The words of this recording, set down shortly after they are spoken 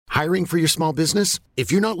Hiring for your small business?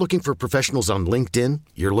 If you're not looking for professionals on LinkedIn,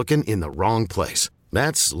 you're looking in the wrong place.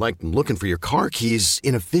 That's like looking for your car keys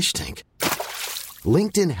in a fish tank.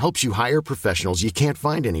 LinkedIn helps you hire professionals you can't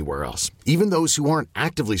find anywhere else, even those who aren't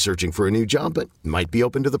actively searching for a new job but might be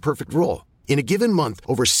open to the perfect role. In a given month,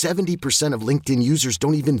 over 70% of LinkedIn users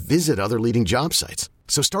don't even visit other leading job sites.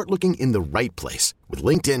 So start looking in the right place. With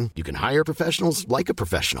LinkedIn, you can hire professionals like a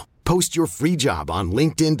professional. Post your free job on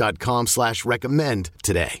linkedin.com/recommend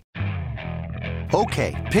today.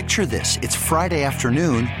 Okay, picture this. It's Friday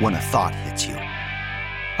afternoon when a thought hits you.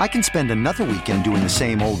 I can spend another weekend doing the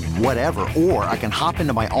same old whatever, or I can hop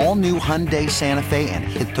into my all-new Hyundai Santa Fe and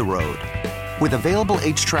hit the road. With available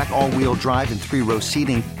H-Track all-wheel drive and 3-row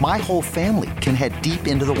seating, my whole family can head deep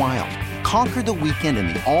into the wild. Conquer the weekend in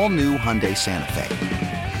the all-new Hyundai Santa Fe.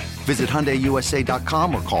 Visit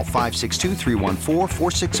HyundaiUSA.com or call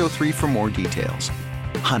 562-314-4603 for more details.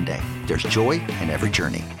 Hyundai, there's joy in every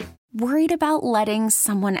journey. Worried about letting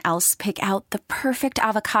someone else pick out the perfect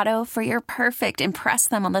avocado for your perfect impress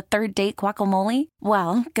them on the third date guacamole?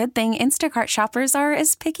 Well, good thing Instacart shoppers are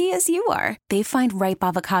as picky as you are. They find ripe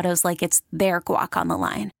avocados like it's their guac on the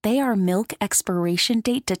line. They are milk expiration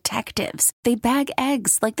date detectives. They bag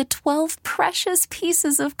eggs like the 12 precious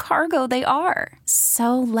pieces of cargo they are.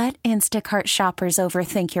 So let Instacart shoppers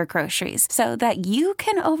overthink your groceries so that you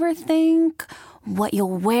can overthink what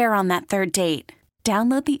you'll wear on that third date.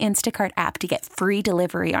 Download the Instacart app to get free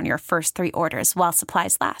delivery on your first 3 orders while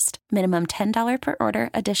supplies last. Minimum $10 per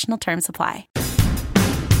order. Additional terms apply.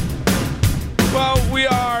 Well, we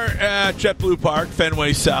are at JetBlue Park,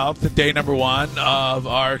 Fenway South, day number 1 of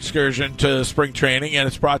our excursion to spring training, and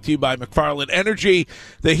it's brought to you by McFarland Energy,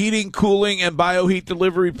 the heating, cooling, and bioheat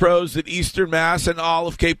delivery pros that Eastern Mass and all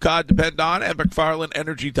of Cape Cod depend on at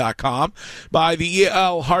McFarlandEnergy.com, by the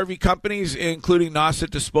E.L. Harvey Companies, including Nauset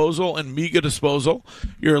Disposal and Mega Disposal,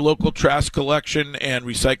 your local trash collection and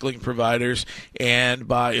recycling providers, and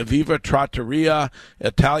by Aviva Trattoria,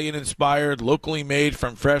 Italian-inspired, locally made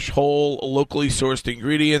from fresh, whole, locally sourced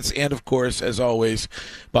ingredients, and of course, as always,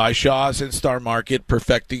 by Shaw's and Star Market,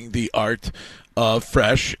 perfecting the art of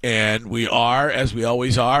fresh. And we are, as we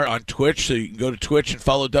always are, on Twitch, so you can go to Twitch and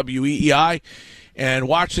follow WEEI and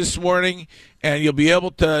watch this morning, and you'll be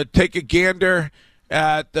able to take a gander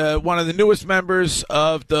at one of the newest members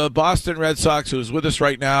of the Boston Red Sox, who is with us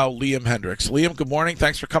right now, Liam Hendricks. Liam, good morning.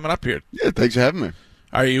 Thanks for coming up here. Yeah, thanks for having me.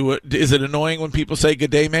 Are you? Is it annoying when people say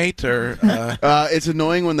 "good day, mate"? Or it's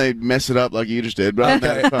annoying when they mess it up like you just did. But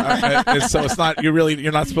so it's not.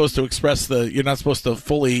 You're not supposed to express the. You're not supposed to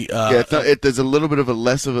fully. There's a little bit of a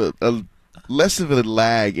less of a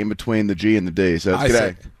lag in between the G and the D. So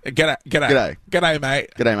it's g'day. G'day, mate.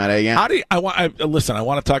 G'day, mate. Again. How do you, listen? I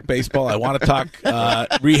want to talk baseball. I want to talk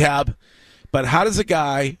rehab. But how does a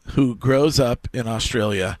guy who grows up in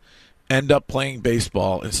Australia end up playing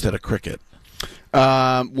baseball instead of cricket?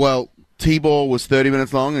 Well, T-ball was 30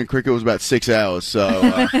 minutes long and cricket was about 6 hours. So,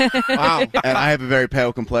 wow. And I have a very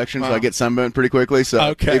pale complexion, so I get sunburned pretty quickly.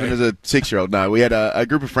 So, even as a 6-year-old, no. We had a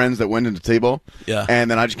group of friends that went into T-ball,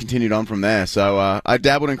 and then I just continued on from there. So, I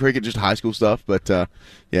dabbled in cricket, just high school stuff, but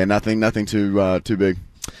nothing too big.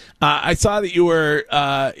 I saw that you were,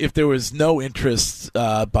 if there was no interest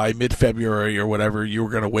by mid-February or whatever, you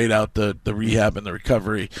were going to wait out the rehab and the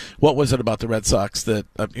recovery. What was it about the Red Sox that,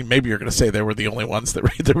 maybe you're going to say they were the only ones that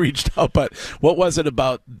reached out, but what was it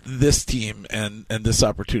about this team and this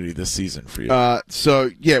opportunity this season for you?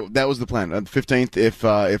 That was the plan. On the 15th, if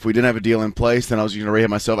we didn't have a deal in place, then I was going to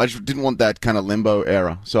rehab myself. I just didn't want that kind of limbo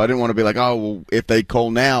era. So I didn't want to be like, oh, well, if they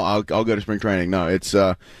call now, I'll go to spring training. No, it's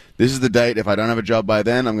this is the date. If I don't have a job by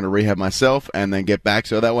then, I'm going to rehab myself and then get back.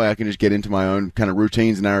 So that way I can just get into my own kind of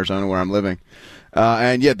routines in Arizona where I'm living.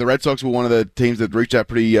 The Red Sox were one of the teams that reached out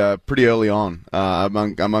pretty early on.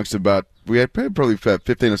 Amongst we had probably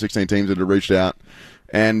 15 or 16 teams that had reached out.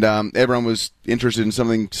 And everyone was interested in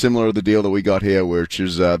something similar to the deal that we got here, which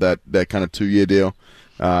is that kind of 2-year deal,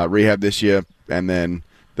 rehab this year. And then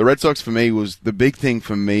the Red Sox for me was, the big thing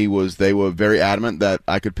for me was they were very adamant that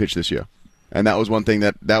I could pitch this year. And that was one thing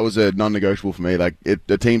that was a non-negotiable for me. Like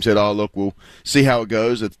the team said, "Oh, look, we'll see how it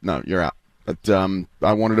goes." No, you're out. But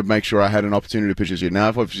I wanted to make sure I had an opportunity to pitch this year. Now,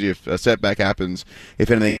 if a setback happens,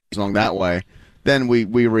 if anything goes along that way, then we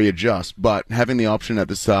readjust. But having the option at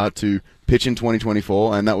the start to pitch in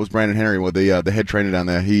 2024, and that was Brandon Henry, the head trainer down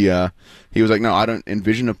there. He was like, "No, I don't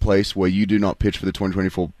envision a place where you do not pitch for the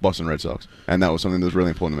 2024 Boston Red Sox," and that was something that was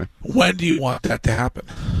really important to me. When do you want that to happen?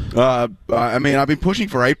 I've been pushing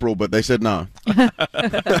for April, but they said no.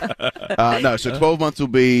 No, so 12 months will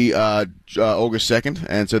be August 2nd,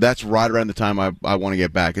 and so that's right around the time I want to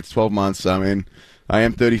get back. It's 12 months. I mean, I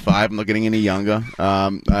am 35. I'm not getting any younger.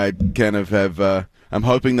 I kind of have. I'm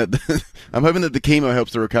hoping that the chemo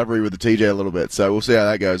helps the recovery with the TJ a little bit. So we'll see how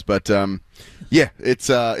that goes. But it's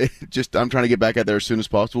just I'm trying to get back out there as soon as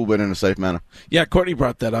possible, but in a safe manner. Yeah, Courtney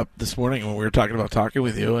brought that up this morning when we were talking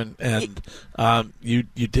with you, and you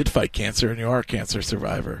did fight cancer, and you are a cancer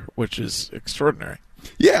survivor, which is extraordinary.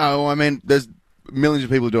 Yeah, well, I mean, there's millions of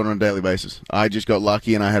people doing it on a daily basis. I just got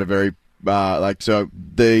lucky, and I had a very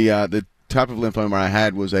the type of lymphoma I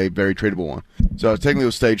had was a very treatable one. So technically it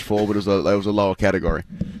was stage 4, but it was a lower category.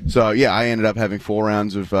 So yeah, I ended up having 4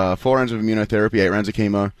 rounds of immunotherapy, 8 rounds of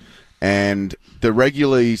chemo, and the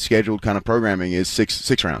regularly scheduled kind of programming is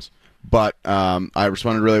six rounds. But I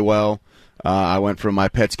responded really well. I went from my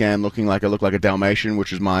PET scan looking like I looked like a Dalmatian,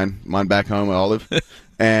 which is mine back home at Olive,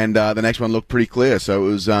 and the next one looked pretty clear. So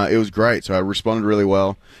it was great. So I responded really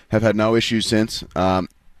well. Have had no issues since.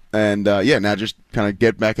 Now just kind of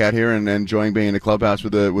get back out here and enjoying being in a clubhouse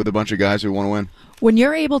with a bunch of guys who want to win. When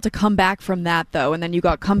you're able to come back from that, though, and then you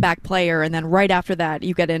got comeback player, and then right after that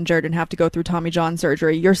you get injured and have to go through Tommy John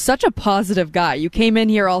surgery, you're such a positive guy. You came in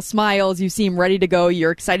here all smiles, you seem ready to go,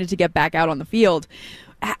 you're excited to get back out on the field.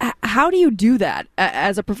 How do you do that?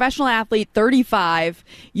 As a professional athlete, 35,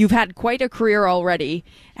 you've had quite a career already.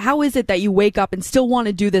 How is it that you wake up and still want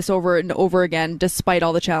to do this over and over again, despite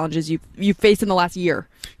all the challenges you've faced in the last year?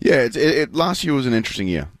 Yeah, last year was an interesting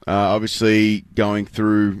year. Obviously, going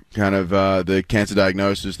through kind of the cancer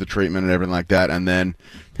diagnosis, the treatment, and everything like that, and then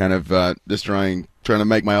kind of just trying to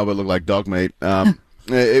make my elbow look like dog meat.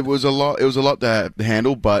 It was a lot. It was a lot to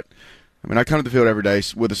handle, but. I mean, I come to the field every day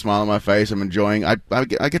with a smile on my face. I'm enjoying. I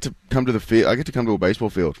get to come to the field. I get to come to a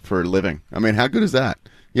baseball field for a living. I mean, how good is that?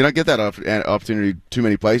 You don't get that opportunity too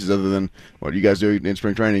many places other than what you guys do in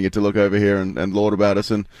spring training. You get to look over here and lord about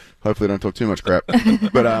us, and hopefully don't talk too much crap.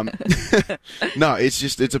 But no,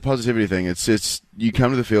 it's a positivity thing. It's you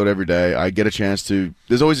come to the field every day. I get a chance to.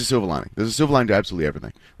 There's always a silver lining. There's a silver lining to absolutely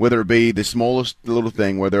everything. Whether it be the smallest little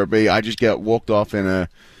thing, whether it be I just get walked off in a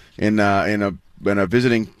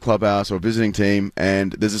visiting clubhouse or visiting team,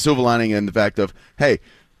 and there's a silver lining in the fact of, hey,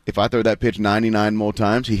 if I throw that pitch 99 more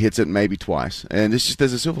times, he hits it maybe twice. And it's just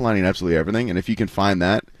there's a silver lining in absolutely everything, and if you can find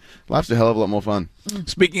that, life's a hell of a lot more fun.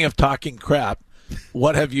 Speaking of talking crap,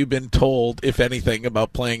 what have you been told, if anything,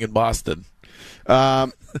 about playing in Boston? Well,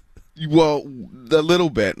 a little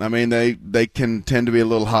bit. I mean, they can tend to be a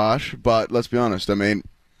little harsh, but let's be honest. I mean,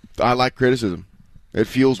 I like criticism. It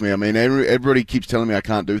fuels me. I mean, everybody keeps telling me I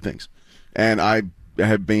can't do things. And I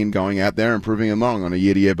have been going out there and proving them wrong on a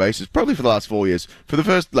year-to-year basis, probably for the last 4 years. For the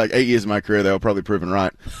first 8 years of my career, they were probably proven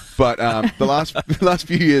right. But the last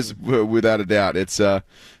few years, without a doubt, it's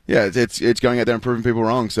going out there and proving people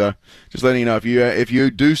wrong. So just letting you know, if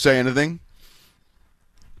you do say anything,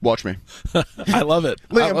 watch me. I love it.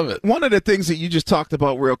 Liam, I love it. One of the things that you just talked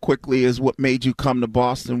about real quickly is what made you come to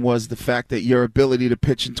Boston was the fact that your ability to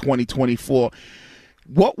pitch in 2024.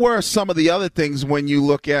 What were some of the other things when you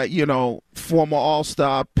look at, former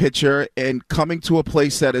All-Star pitcher and coming to a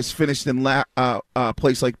place that is finished in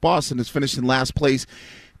place like Boston is finished in last place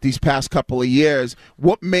these past couple of years?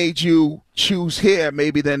 What made you choose here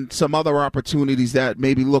maybe than some other opportunities that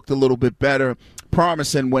maybe looked a little bit better,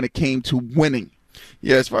 promising when it came to winning?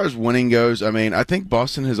 Yeah, as far as winning goes, I mean, I think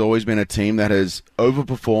Boston has always been a team that has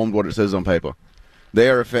overperformed what it says on paper. They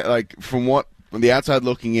are from the outside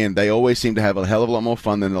looking in, they always seem to have a hell of a lot more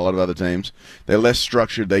fun than a lot of other teams. They're less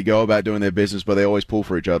structured. They go about doing their business, but they always pull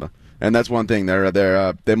for each other. And that's one thing.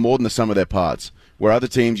 They're more than the sum of their parts. Where other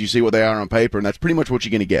teams, you see what they are on paper, and that's pretty much what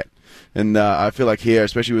you're going to get. And I feel like here,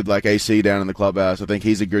 especially with AC down in the clubhouse, I think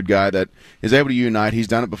he's a good guy that is able to unite. He's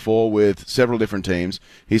done it before with several different teams.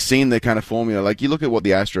 He's seen the kind of formula. Like, you look at what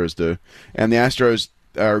the Astros do, and the Astros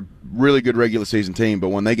are a really good regular season team, but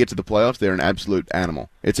when they get to the playoffs, they're an absolute animal.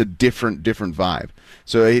 It's a different vibe.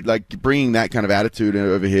 So bringing that kind of attitude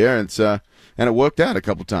over here, and it worked out a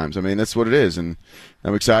couple times. I mean, that's what it is, and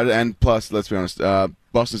I'm excited. And plus, let's be honest,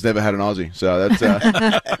 Boston's never had an Aussie, so that's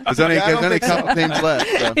there's only a couple teams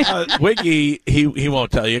left. So. Wiggy, he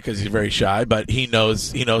won't tell you because he's very shy, but he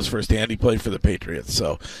knows firsthand. He played for the Patriots,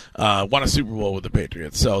 so won a Super Bowl with the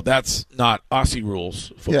Patriots. So that's not Aussie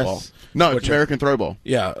rules football. Yes. No, it's American throw ball.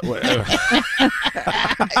 Yeah.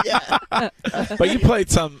 But you played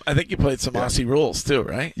some. I think you played some Aussie rules too,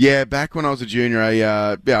 right? Yeah, back when I was a junior,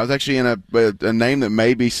 I was actually in a name that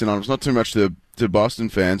may be synonymous, not too much to Boston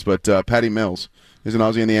fans, but Patty Mills is an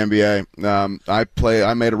Aussie in the NBA.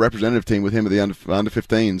 I made a representative team with him at the under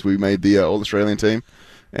 15s. We made the All Australian team,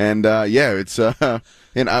 and it's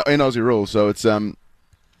in Aussie rules. So it's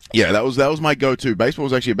that was my go-to. Baseball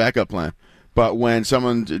was actually a backup plan. But when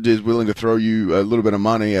someone is willing to throw you a little bit of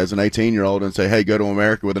money as an 18-year-old and say, hey, go to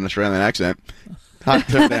America with an Australian accent, hard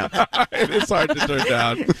to turn down. It is hard to turn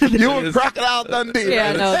down. You were Crocodile Dundee.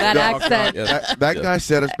 Yeah, no, that accent. That guy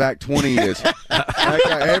set us back 20 years. That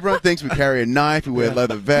guy, everyone thinks we carry a knife, we wear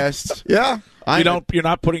leather vests. Yeah. You're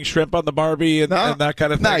not putting shrimp on the Barbie and that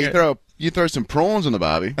kind of thing. No, you throw some prawns on the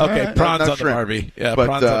Barbie. Okay, prawns on shrimp. the Barbie. Yeah, But,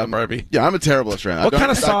 prawns on the Barbie. Yeah, I'm a terrible Australian. What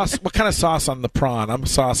kind of sauce? What kind of sauce on the prawn? I'm a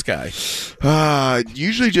sauce guy.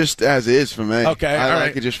 Usually just as is for me. Okay, I all like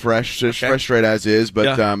right. it just fresh, straight as is.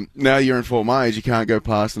 But now you're in Fort Myers, you can't go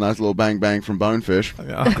past a nice little bang bang from Bonefish.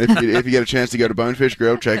 Yeah. If you get a chance to go to Bonefish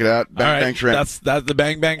Grill, check it out. Bang bang shrimp. That's the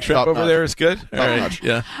bang bang shrimp Top over notch. there is good. All Top right. notch.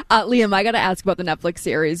 Yeah. Liam, I got to ask about the Netflix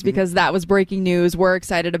series because that was breaking news. We're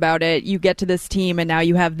excited about it. You get to this team and now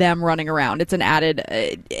you have them running around. It's an added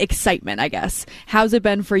excitement, I guess. How's it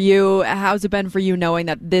been for you? How's it been for you knowing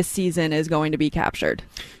that this season is going to be captured?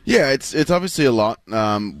 Yeah, it's obviously a lot.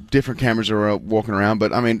 Different cameras are walking around,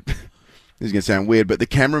 but I mean, this is going to sound weird, but the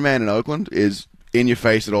cameraman in Oakland is in your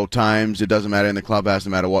face at all times. It doesn't matter in the clubhouse,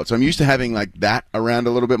 no matter what. So I'm used to having like that around a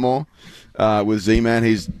little bit more. With Z-Man,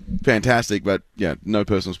 he's fantastic, but yeah, no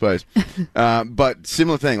personal space. But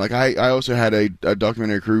similar thing, like I also had a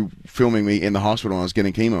documentary crew filming me in the hospital when I was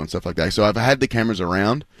getting chemo and stuff like that. So I've had the cameras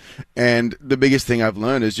around, and the biggest thing I've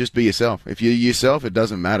learned is just be yourself. If you're yourself, it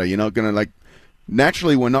doesn't matter. You're not gonna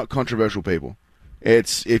naturally, we're not controversial people.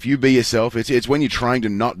 It's if you be yourself, it's when you're trying to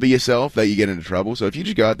not be yourself that you get into trouble. So if you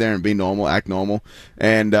just go out there and be normal, act normal,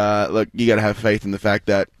 and look, you got to have faith in the fact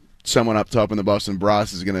that someone up top in the Boston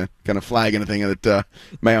brass is going to flag anything that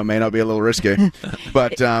may or may not be a little risky.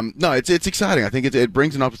 But no, it's exciting. I think it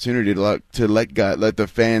brings an opportunity to let the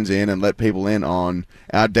fans in and let people in on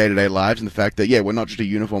our day-to-day lives, and the fact that we're not just a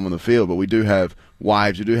uniform on the field, but we do have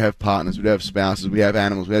wives, we do have partners, we do have spouses, we have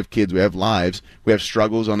animals, we have kids, we have lives, we have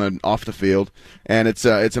struggles on and off the field, and it's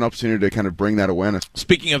an opportunity to kind of bring that awareness.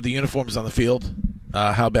 Speaking of the uniforms on the field,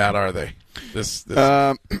 how bad are they? This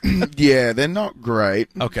yeah, they're not great.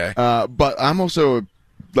 Okay. But I'm also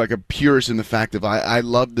a purist in the fact of I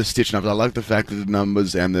love the stitch numbers. I like the fact that the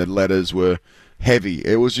numbers and the letters were heavy.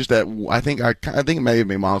 It was just that I think it may have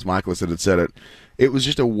been Miles Michaelis that had said it. It was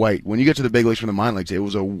just a weight. When you get to the big leagues from the minor leagues, it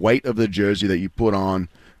was a weight of the jersey that you put on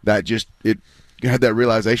that you had that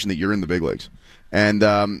realization that you're in the big leagues. And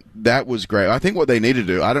that was great. I think what they need to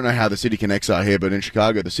do, I don't know how the City Connects are here, but in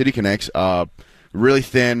Chicago, the City Connects are really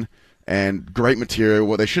thin and great material.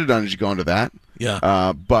 What they should have done is just gone to that.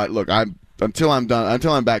 Yeah. But look, until I'm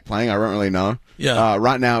back playing, I don't really know. Yeah.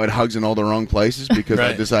 Right now, it hugs in all the wrong places because I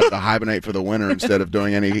Right. decided to hibernate for the winter instead of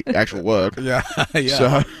doing any actual work. Yeah. Yeah.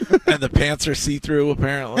 So, And the pants are see-through,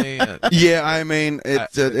 apparently. yeah, I mean,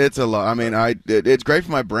 it's a lot. I mean, it's great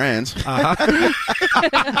for my brands. Uh-huh.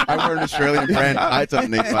 I wear an Australian brand tights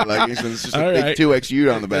underneath my leggings, and it's just a big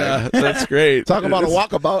 2XU on the back. Yeah, that's great. Talk about a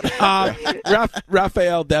walkabout.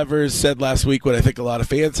 Rafael Devers said last week what I think a lot of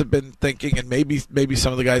fans have been thinking, and maybe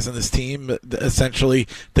some of the guys on this team, essentially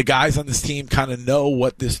the guys on this team kind of know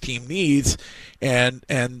what this team needs, and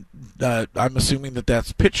I'm assuming that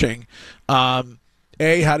that's pitching.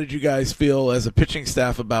 How did you guys feel as a pitching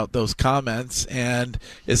staff about those comments, and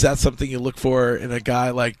is that something you look for in a guy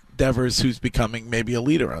like Devers who's becoming maybe a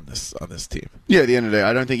leader on this team? Yeah, at the end of the day,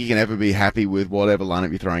 I don't think you can ever be happy with whatever lineup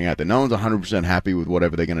you're throwing out there. No one's 100% happy with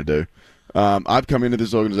whatever they're going to do. I've come into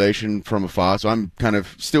this organization from afar, so I'm kind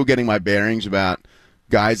of still getting my bearings about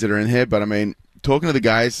guys that are in here. But, I mean, talking to the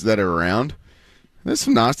guys that are around, there's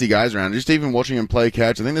some nasty guys around. Just even watching them play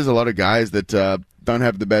catch, I think there's a lot of guys that don't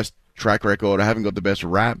have the best track record or haven't got the best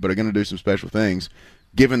rap, but are going to do some special things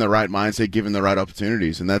given the right mindset, given the right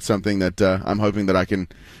opportunities. And that's something that I'm hoping that I can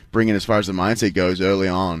bring in as far as the mindset goes early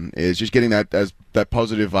on, is just getting that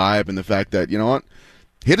positive vibe and the fact that, you know what,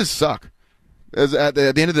 hitters suck. At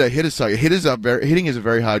the end of the day, hitters suck. Hitting is a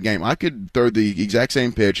very hard game. I could throw the exact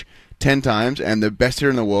same pitch 10 times, and the best hitter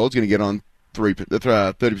in the world is going to get on 30%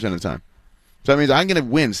 of the time. So that means I'm going to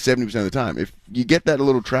win 70% of the time. If you get that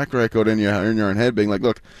little track record in your own head, being like,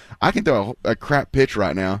 look, I can throw a crap pitch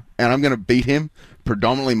right now, and I'm going to beat him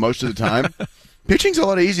predominantly most of the time. Pitching's a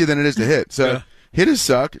lot easier than it is to hit. So hitters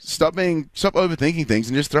suck. Stop overthinking things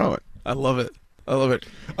and just throw it. I love it. I love it.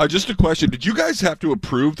 Just a question. Did you guys have to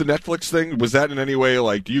approve the Netflix thing? Was that in any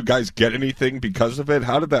way, do you guys get anything because of it?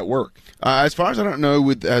 How did that work? As far as I don't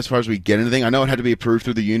know, as far as we get anything, I know it had to be approved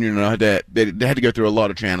through the union, and they had to go through a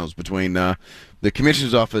lot of channels between the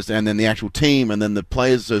commissioner's office and then the actual team and then the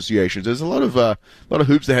players' associations. There's a lot of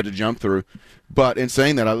hoops they had to jump through. But in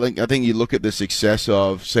saying that, I think you look at the success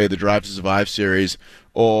of, say, the Drive to Survive series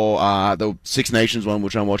or the Six Nations one,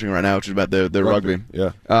 which I'm watching right now, which is about the rugby.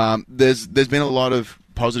 Yeah. There's been a lot of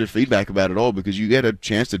positive feedback about it all, because you get a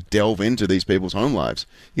chance to delve into these people's home lives.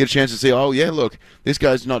 You get a chance to see, oh, yeah, look, this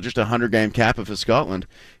guy's not just a 100-game capper for Scotland.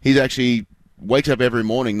 He's actually wakes up every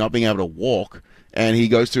morning not being able to walk, and he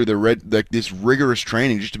goes through this rigorous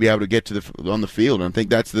training just to be able to get to on the field. And I think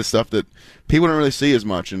that's the stuff that people don't really see as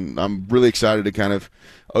much. And I'm really excited to kind of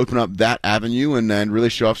open up that avenue and really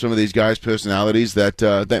show off some of these guys' personalities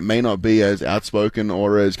that may not be as outspoken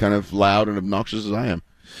or as kind of loud and obnoxious as I am.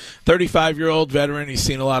 35-year-old veteran. He's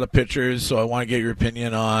seen a lot of pitchers, so I want to get your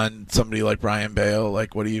opinion on somebody like Brian Bale.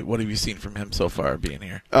 Like, what have you seen from him so far being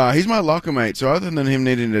here? He's my locker mate, so other than him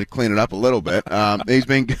needing to clean it up a little bit, he's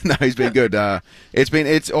been good. No, he's been good.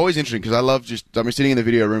 It's always interesting because I've been sitting in the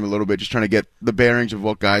video room a little bit, just trying to get the bearings of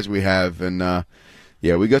what guys we have, and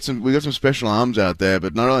we got some special arms out there.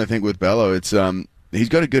 But not only I think with Bello, it's he's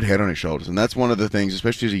got a good head on his shoulders, and that's one of the things,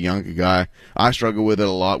 especially as a younger guy. I struggled with it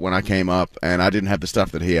a lot when I came up, and I didn't have the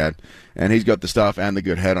stuff that he had, and he's got the stuff and the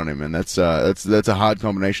good head on him, and that's a hard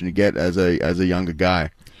combination to get as a younger guy.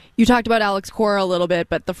 You talked about Alex Cora a little bit,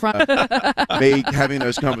 but the front me having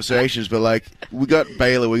those conversations, but like we got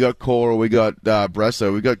Baylor, we got Cora, we got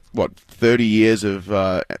Bresso, we got 30 years of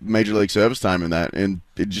major league service time in that, and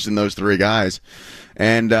just in those three guys.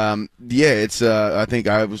 And it's I think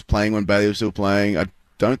I was playing when Bailey was still playing. I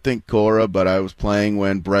don't think Cora, but I was playing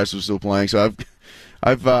when Bress was still playing. So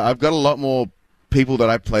I've got a lot more people that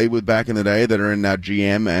I played with back in the day that are in now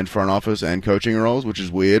GM and front office and coaching roles, which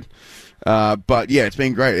is weird. But yeah, it's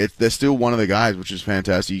been great. They're still one of the guys, which is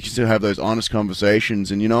fantastic. You can still have those honest conversations,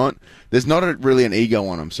 and you know what? There's not really an ego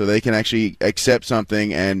on them, so they can actually accept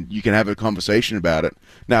something, and you can have a conversation about it.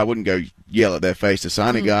 Now, I wouldn't go yell at their face to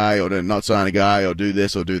sign a guy or to not sign a guy or do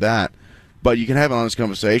this or do that, but you can have honest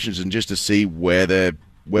conversations and just to see where their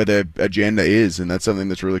agenda is, and that's something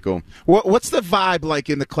that's really cool. What's the vibe like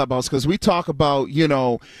in the clubhouse? Because we talk about,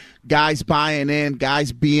 guys buying in,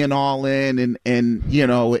 guys being all in, and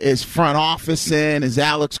is front office in? Is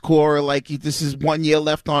Alex Cora this is 1 year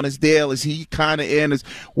left on his deal? Is he kind of in?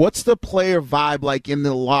 What's the player vibe like in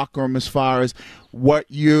the locker room as far as what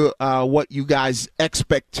you guys'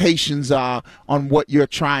 expectations are on what you're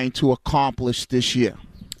trying to accomplish this year?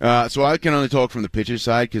 So I can only talk from the pitcher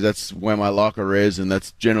side because that's where my locker is, and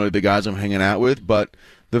that's generally the guys I'm hanging out with. But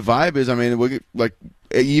the vibe is,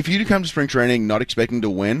 if you come to spring training not expecting to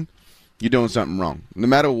win, you're doing something wrong. No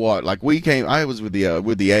matter what. I was with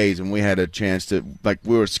the A's, and we had a chance to,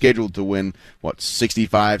 we were scheduled to win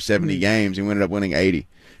 65, 70 games, and we ended up winning 80.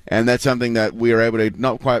 And that's something that we were able to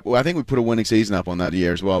not quite. Well, I think we put a winning season up on that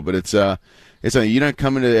year as well. But it's something you don't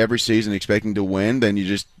come into every season expecting to win. Then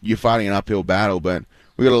you're fighting an uphill battle. But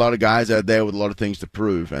we got a lot of guys out there with a lot of things to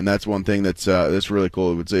prove, and that's one thing that's really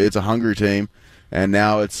cool. It's a hungry team, and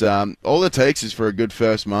now it's all it takes is for a good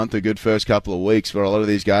first month, a good first couple of weeks for a lot of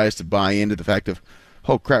these guys to buy into the fact of,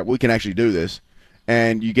 oh crap, we can actually do this.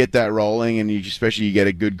 And you get that rolling, and especially you get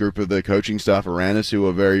a good group of the coaching staff around us who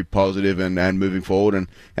are very positive and moving forward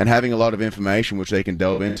and having a lot of information which they can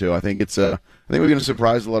delve into. I think we're going to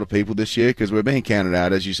surprise a lot of people this year because we're being counted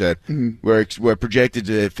out, as you said. Mm-hmm. We're projected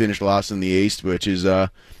to finish last in the East, which is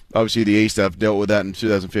obviously the East. I've dealt with that in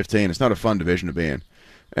 2015. It's not a fun division to be in.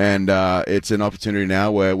 And it's an opportunity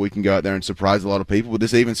now where we can go out there and surprise a lot of people with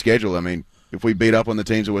this even schedule. I mean, if we beat up on the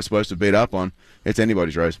teams that we're supposed to beat up on, it's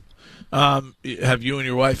anybody's race. Have you and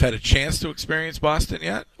your wife had a chance to experience Boston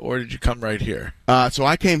yet, or did you come right here? So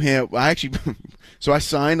I came here. I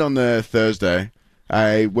signed on the Thursday.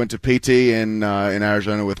 I went to PT in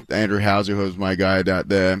Arizona with Andrew Hauser, who was my guide out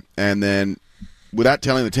there, and then without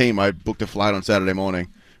telling the team, I booked a flight on Saturday morning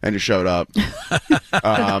and just showed up.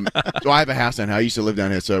 So I have a house down here. I used to live down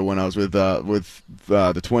here, so when I was with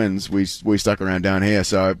the twins, we stuck around down here.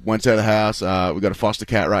 So I went to the house. We got a foster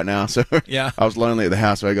cat right now, so yeah. I was lonely at the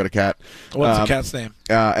house, so I got a cat. What's the cat's name?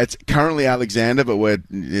 It's currently Alexander, but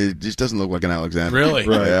it just doesn't look like an Alexander. Really?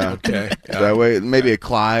 Right, yeah. Okay. Yeah. So maybe a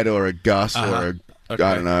Clyde or a Gus or a Okay.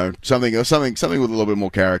 I don't know, something with a little bit more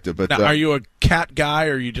character. But now, are you a cat guy,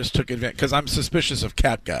 or you just took advantage? Because I'm suspicious of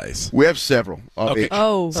cat guys. We have several. Okay.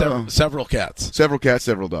 Several cats. Several cats,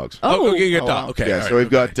 several dogs. Okay, you got dog. Okay. Yeah. So we've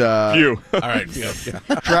got few. All right. Few.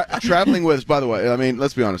 Traveling with. By the way, I mean,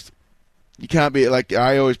 let's be honest. You can't be like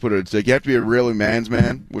I always put it. It's like you have to be a really man's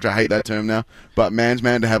man, which I hate that term now. But man's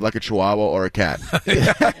man to have like a Chihuahua or a cat.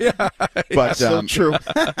 But so true.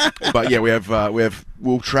 But yeah,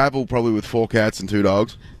 we'll travel probably with 4 cats and 2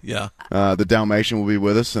 dogs. Yeah. The Dalmatian will be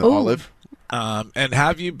with us, and Olive. And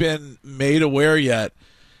have you been made aware yet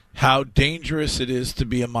how dangerous it is to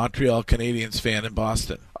be a Montreal Canadiens fan in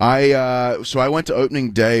Boston? So I went to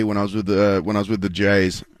opening day when I was with the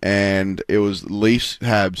Jays, and it was Leafs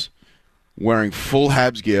Habs. wearing full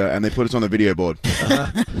Habs gear, and they put us on the video board.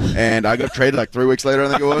 And I got traded like 3 weeks later, I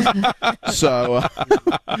think it was. So,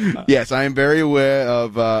 yes, I am very aware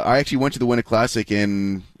of. I actually went to the Winter Classic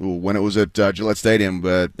when it was at Gillette Stadium,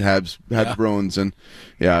 but Habs Bruins, and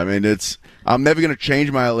I mean I'm never going to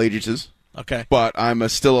change my allegiances. Okay, but I'm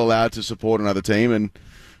still allowed to support another team, and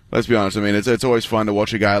let's be honest. I mean, it's always fun to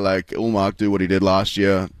watch a guy like Ullmark do what he did last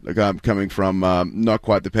year. A guy coming from not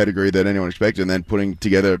quite the pedigree that anyone expected, and then putting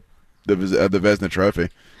together the Vezina Trophy.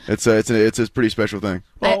 It's a pretty special thing.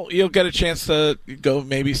 Well, you'll get a chance to go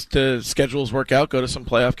maybe to schedules work out, go to some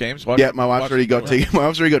playoff games. My wife's already got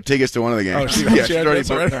tickets to one of the games. She's already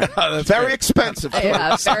booked. That's very expensive.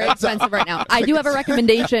 Yeah, very expensive right now. I do have a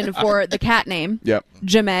recommendation for the cat name. Yep.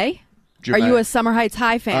 Jamae. Are you a Summer Heights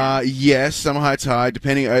High fan? Yes, Summer Heights High.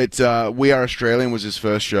 Depending, it's We Are Australian was his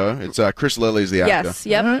first show. It's Chris Lilly's the actor. Yes,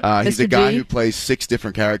 yep. He's Mr. a guy G. who plays 6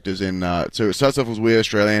 different characters in. So it starts off as We Are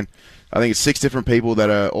Australian. I think it's 6 different people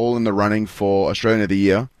that are all in the running for Australian of the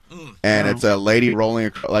Year. And it's a lady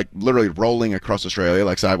literally rolling across Australia,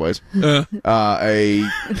 like sideways. A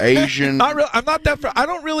Asian. I'm not that. I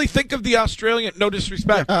don't really think of the Australian. No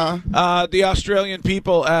disrespect. The Australian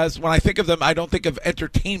people as when I think of them, I don't think of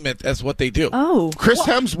entertainment as what they do. Oh, Chris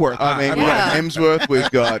Hemsworth. I mean, we got Hemsworth.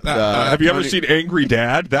 We've got. Have you ever seen Angry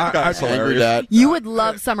Dad? That guy's hilarious. Angry Dad. you would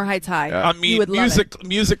love Summer Heights High. I mean, you would love it.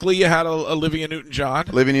 musically, you had Olivia Newton-John,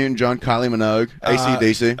 Olivia Newton-John, Kylie Minogue,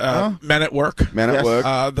 AC/DC, Men at Work, Men at Work.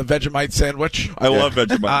 The Vegemite sandwich. I love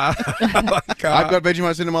Vegemite. I've got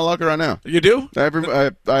Vegemite in my locker right now. You do?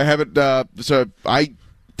 I have it. So I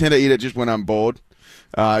tend to eat it just when I'm bored,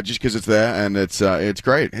 just because it's there, and it's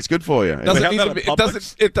great. It's good for you. It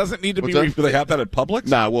doesn't need to be. Do they have that at Publix?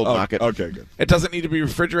 Nah, we'll market. Okay, good. It doesn't need to be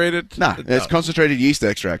refrigerated. Nah, it's concentrated yeast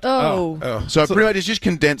extract. Oh. So pretty much it's just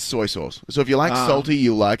condensed soy sauce. So if you like salty,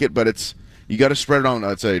 you like it, but you got to spread it on.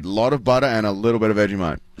 I'd say a lot of butter and a little bit of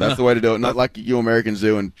Vegemite. That's the way to do it. Not like you Americans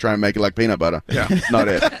do and try and make it like peanut butter. Yeah, not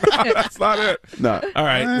it. That's not it. No. All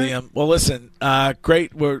right, Liam. Well, listen.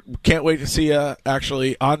 Great. We can't wait to see you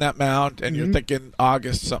actually on that mound. And you're thinking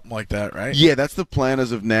August, something like that, right? Yeah, that's the plan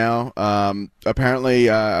as of now. Apparently,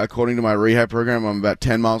 according to my rehab program, I'm about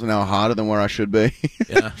 10 miles an hour harder than where I should be.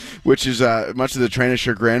 Yeah. Which is much to the trainer's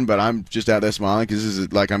chagrin, but I'm just out there smiling because this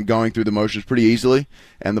is like I'm going through the motions pretty easily,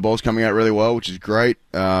 and the ball's coming out really well, which is great.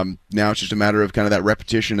 Now it's just a matter of kind of that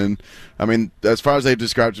repetition. And I mean, as far as they've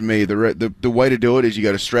described to me, the way to do it is you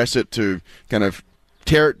got to stress it to kind of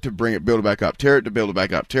tear it to bring it, build it back up, tear it to build it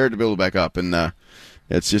back up, tear it to build it back up, and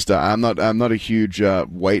it's just I'm not a huge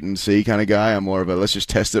wait and see kind of guy. I'm more of a let's just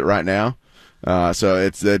test it right now. So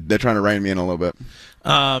they're trying to rein me in a little bit.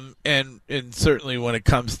 And certainly when it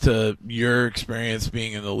comes to your experience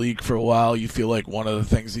being in the league for a while, you feel like one of the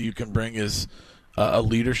things that you can bring is a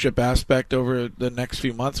leadership aspect over the next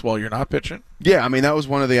few months while you're not pitching? Yeah, I mean, that was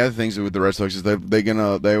one of the other things with the Red Sox is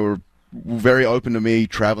they were very open to me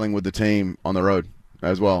traveling with the team on the road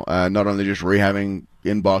as well. Not only just rehabbing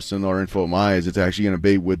in Boston or in Fort Myers, it's actually going to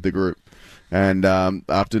be with the group. And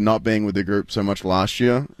after not being with the group so much last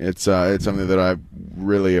year, it's something that I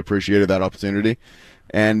really appreciated, that opportunity.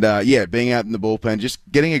 And, being out in the bullpen, just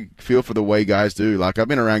getting a feel for the way guys do. Like, I've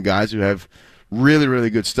been around guys who have really,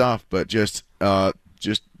 really good stuff, but just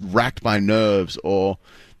racked by nerves or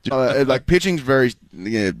like pitching's very,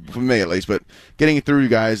 for me at least, but getting through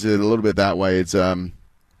guys a little bit that way, it's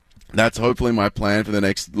that's hopefully my plan for the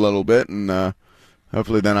next little bit, and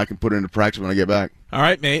hopefully then I can put it into practice when I get back. All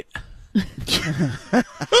right, mate.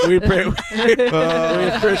 we appreciate it.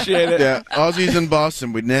 Yeah, Aussies in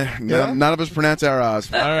Boston. None of us pronounce our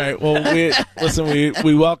R's. All right. Well,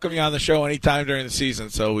 we welcome you on the show anytime during the season.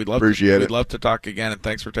 So we'd love to talk again. And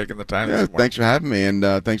thanks for taking the time. Yeah, thanks for having me, and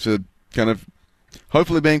thanks for kind of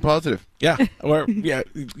hopefully being positive. Yeah.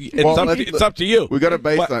 It's up to you. We got a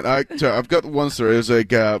baseline. I've got one story. It was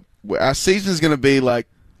like our season's going to be like,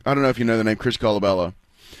 I don't know if you know the name Chris Colabello.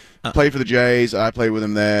 Played for the Jays. I played with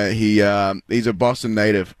him there. He's a Boston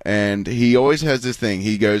native, and he always has this thing.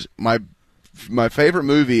 He goes, my favorite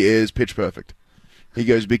movie is Pitch Perfect. He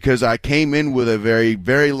goes, because I came in with a very,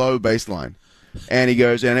 very low baseline. And he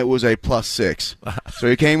goes, and it was a +6. So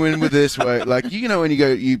he came in with this way, like, when you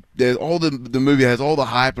go, there's all the movie has all the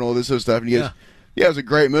hype and all this sort of stuff, and he goes, yeah, it was a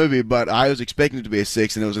great movie, but I was expecting it to be a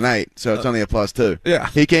 6, and it was an 8, so it's only a +2. Yeah.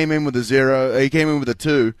 He came in with a 0. He came in with a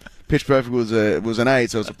 2. Pitch Perfect was an 8,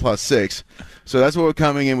 so it's a +6. So that's what we're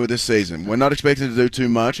coming in with this season. We're not expecting to do too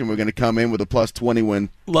much, and we're going to come in with a +20 win.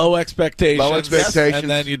 Low expectations. Low expectations. And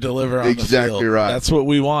then you deliver on exactly the field. Right. That's what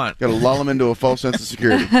we want. Got to lull them into a false sense of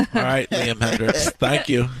security. All right, Liam Hendricks. Thank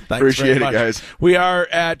you. Thanks Appreciate very much. it, guys. We are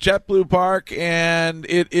at JetBlue Park, and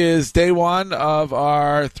it is day one of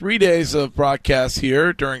our 3 days of broadcast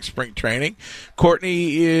here during spring training.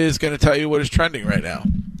 Courtney is going to tell you what is trending right now.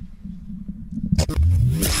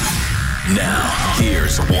 Now,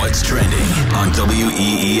 here's what's trending on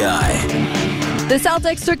WEEI. The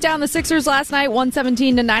Celtics took down the Sixers last night,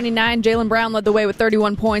 117-99. Jaylen Brown led the way with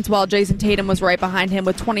 31 points, while Jason Tatum was right behind him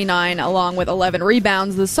with 29, along with 11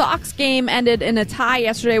 rebounds. The Sox game ended in a tie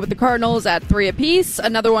yesterday with the Cardinals at 3 apiece.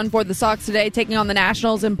 Another one for the Sox today, taking on the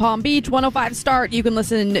Nationals in Palm Beach. 105 start. You can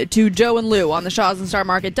listen to Joe and Lou on the Shaws and Star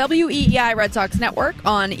Market WEEI Red Sox Network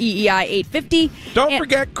on EEI 850. Don't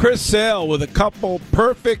forget Chris Sale with a couple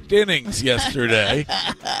perfect innings yesterday.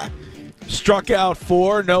 Struck out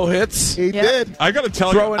 4, no hits. He did. I got to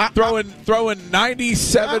tell you, throwing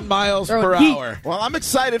 97 miles per hour. Well, I'm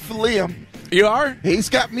excited for Liam. You are? He's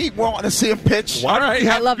got me wanting to see him pitch. All right.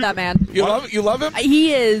 I love that man. You love him?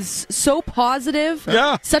 He is so positive.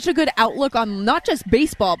 Yeah. Such a good outlook on not just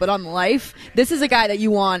baseball, but on life. This is a guy that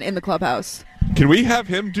you want in the clubhouse. Can we have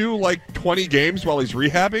him do like 20 games while he's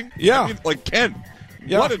rehabbing? Yeah. I mean, like Ken.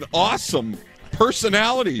 Yeah. What an awesome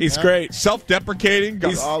personality. He's great. Self-deprecating.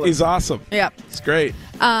 He's awesome. Yeah. It's great.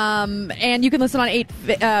 And you can listen on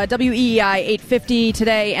WEEI 850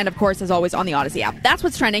 today, and of course, as always, on the Odyssey app. That's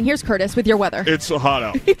what's trending. Here's Curtis with your weather. It's so hot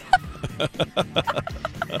out.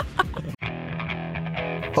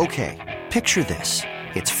 Okay, picture this.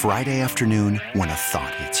 It's Friday afternoon when a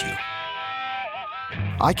thought hits you.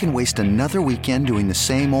 I can waste another weekend doing the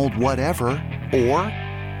same old whatever, or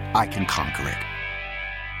I can conquer it.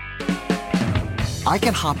 I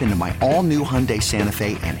can hop into my all-new Hyundai Santa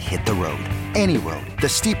Fe and hit the road. Any road. The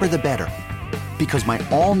steeper, the better. Because my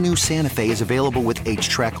all-new Santa Fe is available with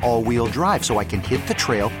H-Track all-wheel drive, so I can hit the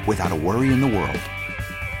trail without a worry in the world.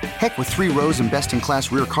 Heck, with 3 rows and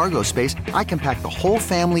best-in-class rear cargo space, I can pack the whole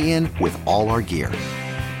family in with all our gear.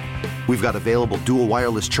 We've got available dual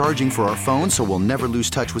wireless charging for our phones, so we'll never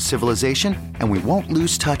lose touch with civilization, and we won't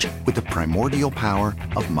lose touch with the primordial power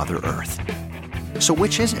of Mother Earth. So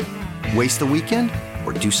which is it? Waste the weekend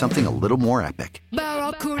or do something a little more epic?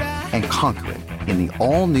 And conquer it in the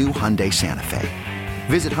all-new Hyundai Santa Fe.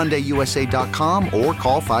 Visit HyundaiUSA.com or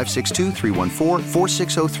call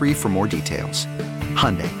 562-314-4603 for more details.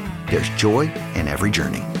 Hyundai, there's joy in every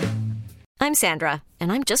journey. I'm Sandra,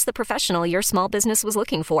 and I'm just the professional your small business was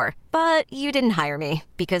looking for. But you didn't hire me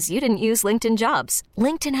because you didn't use LinkedIn Jobs.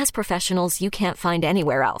 LinkedIn has professionals you can't find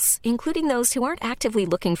anywhere else, including those who aren't actively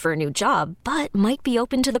looking for a new job, but might be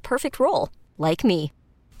open to the perfect role, like me.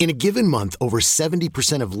 In a given month, over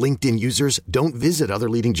 70% of LinkedIn users don't visit other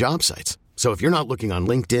leading job sites. So if you're not looking on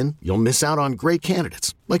LinkedIn, you'll miss out on great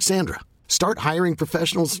candidates like Sandra. Start hiring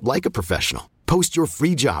professionals like a professional. Post your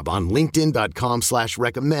free job on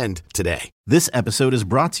linkedin.com/recommend today. This episode is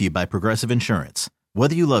brought to you by Progressive Insurance.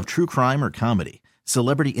 Whether you love true crime or comedy,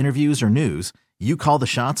 celebrity interviews or news, you call the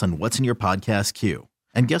shots on what's in your podcast queue.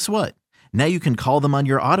 And guess what? Now you can call them on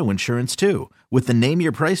your auto insurance too with the Name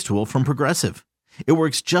Your Price tool from Progressive. It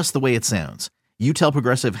works just the way it sounds. You tell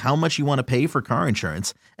Progressive how much you want to pay for car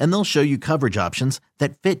insurance, and they'll show you coverage options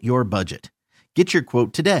that fit your budget. Get your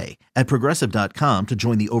quote today at Progressive.com to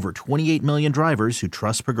join the over 28 million drivers who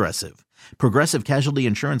trust Progressive. Progressive Casualty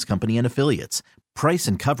Insurance Company and Affiliates. Price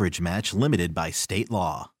and coverage match limited by state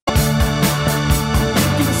law.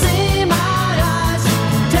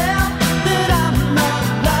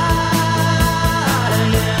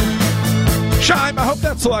 Shime, I hope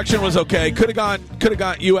that selection was okay. Could have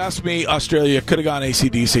gone. You asked me Australia. Could have gone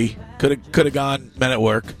AC/DC. Could have gone Men at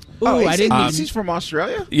Work. Ooh, I didn't. He's from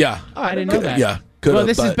Australia? Yeah. Oh, I didn't know that. Yeah. Well,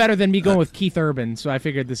 this is better than me going with Keith Urban, so I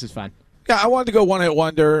figured this is fine. Yeah, I wanted to go One Hit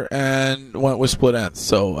Wonder and went with Split Ends,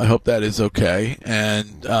 so I hope that is okay.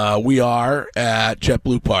 And we are at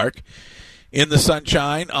JetBlue Park in the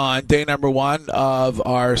sunshine on day number 1 of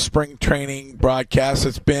our spring training broadcast.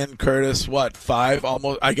 It's been, Curtis,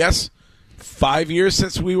 5 years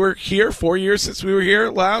since we were here, 4 years since we were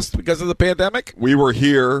here last because of the pandemic? We were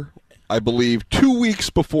here, I believe, 2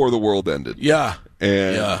 weeks before the world ended. Yeah.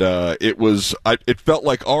 And it felt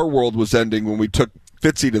like our world was ending when we took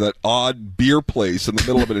Fitzy to that odd beer place in the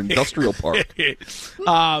middle of an industrial park. It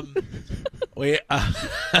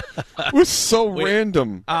was so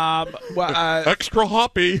random. Extra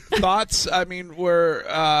hoppy. Thoughts? I mean, were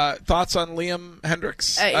thoughts on Liam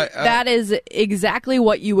Hendricks? That is exactly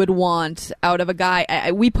what you would want out of a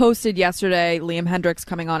guy. We posted yesterday Liam Hendricks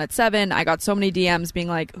coming on at 7. I got so many DMs being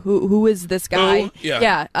like, "Who is this guy?"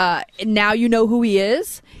 Now you know who he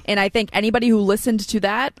is, and I think anybody who listened to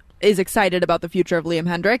that is excited about the future of Liam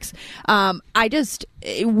Hendricks.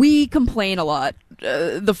 We complain a lot,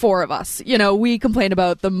 the four of us. We complain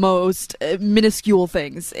about the most minuscule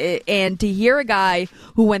things. And to hear a guy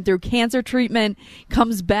who went through cancer treatment,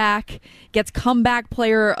 comes back, gets comeback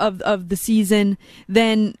player of the season,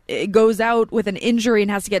 then goes out with an injury and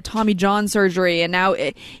has to get Tommy John surgery, and now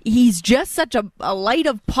he's just such a light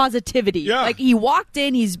of positivity. Yeah. Like, he walked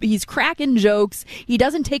in, he's cracking jokes. He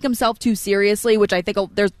doesn't take himself too seriously, which I think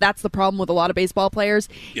that's the problem with a lot of baseball players.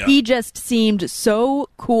 Yeah. He just seemed so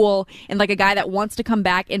cool and like a guy that wants to come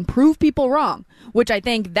back and prove people wrong, which I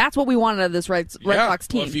think that's what we want out of this Red Sox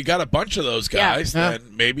team. Well, if you got a bunch of those guys, then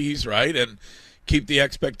maybe he's right, and keep the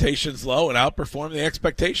expectations low and outperform the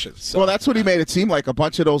expectations. So, well, that's what he made it seem like. A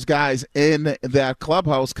bunch of those guys in that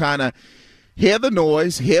clubhouse kind of hear the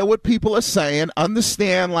noise, hear what people are saying,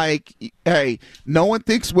 understand, like, hey, no one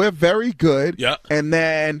thinks we're very good. Yeah. And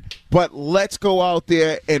then, but let's go out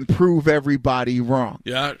there and prove everybody wrong.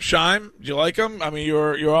 Yeah. Shime, do you like him? I mean,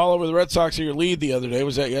 you're all over the Red Sox in your lead the other day.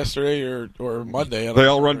 Was that yesterday or Monday? They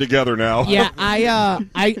all run together now. Yeah,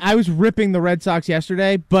 I was ripping the Red Sox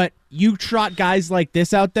yesterday, but you trot guys like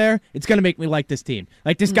this out there, it's going to make me like this team.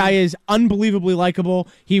 Like, this guy is unbelievably likable.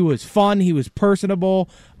 He was fun. He was personable.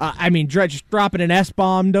 Just dropping an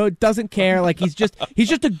S-bomb, doesn't care. Like, he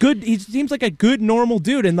seems like a good, normal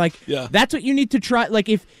dude. And, like, that's what you need to try. Like,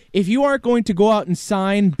 if you aren't going to go out and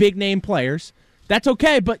sign big-name players, that's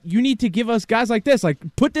okay, but you need to give us guys like this. Like,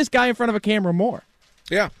 put this guy in front of a camera more.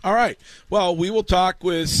 Yeah, all right. Well, we will talk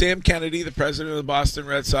with Sam Kennedy, the president of the Boston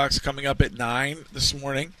Red Sox, coming up at 9 this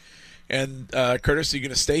morning. And Curtis, are you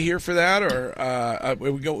going to stay here for that, or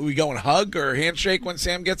we go and hug or handshake when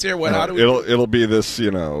Sam gets here? How do we? It'll be this,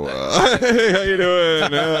 hey, how you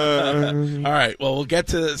doing? All right. Well, we'll get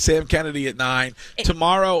to Sam Kennedy at 9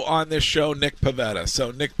 tomorrow on this show. Nick Pavetta.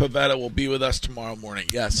 So Nick Pavetta will be with us tomorrow morning.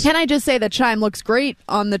 Yes. Can I just say that Chime looks great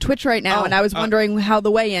on the Twitch right now, and I was wondering how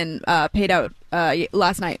the weigh-in paid out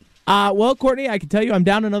last night. Well, Courtney, I can tell you I'm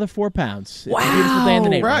down another 4 pounds. Wow. It's a beautiful day in the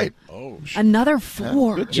neighborhood. Right. Oh, another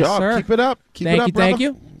 4. Good job. Yes, Keep it up. Thank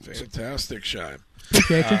you. Fantastic, Shime.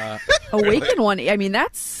 Appreciate you. Awaken one. I mean,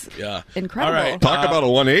 that's incredible. All right. Talk about a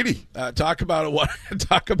 180. Talk about a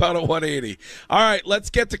 180. All right, let's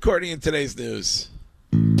get to Courtney in today's news.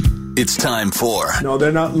 It's time for... No,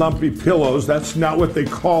 they're not lumpy pillows. That's not what they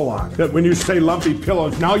call on. When you say lumpy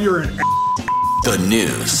pillows, now you're an the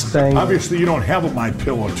news. Obviously, you don't have a My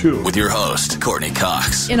Pillow, too. With your host, Courtney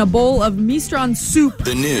Cox. In a bowl of Mistron soup.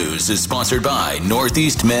 The news is sponsored by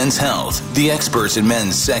Northeast Men's Health, the experts in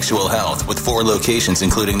men's sexual health, with 4 locations,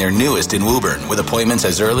 including their newest in Woburn, with appointments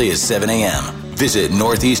as early as 7 a.m. Visit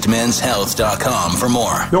northeastmenshealth.com for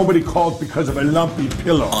more. Nobody calls because of a lumpy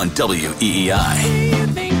pillow. On WEEI.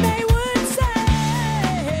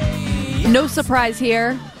 No surprise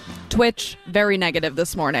here. Twitch, very negative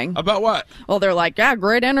this morning. About what? Well, they're like,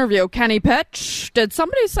 great interview. Kenny Pitch. Did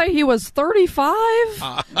somebody say he was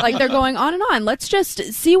 35? Like, they're going on and on. Let's just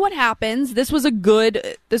see what happens. This was a good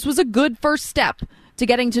first step to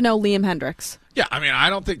getting to know Liam Hendricks. Yeah, I mean, I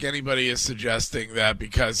don't think anybody is suggesting that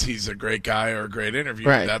because he's a great guy or a great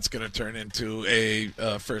interviewer, that's going to turn into a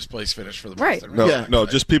first-place finish for the Boston Red Sox. No,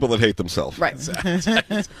 just people that hate themselves. Right.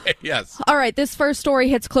 Yes. All right, this first story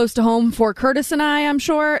hits close to home for Curtis and I'm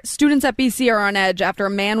sure. Students at BC are on edge after a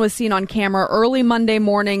man was seen on camera early Monday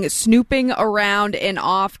morning snooping around an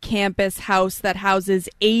off-campus house that houses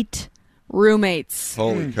 8 roommates.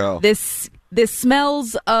 Holy cow. This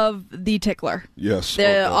smells of the tickler. Yes.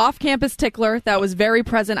 The off-campus tickler that was very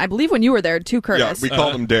present, I believe, when you were there, too, Curtis. Yeah, we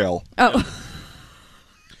called him Dale. Oh.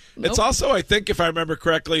 It's also, I think, if I remember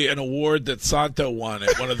correctly, an award that Santo won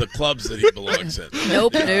at one of the clubs that he belongs in.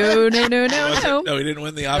 Nope. No. No, he didn't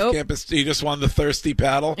win the off-campus. He just won the Thirsty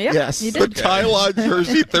Paddle. Yep, yes. he did. The Tylon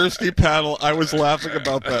Jersey Thirsty Paddle. I was laughing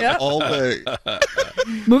about that all day.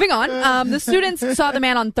 Moving on. The students saw the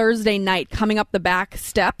man on Thursday night coming up the back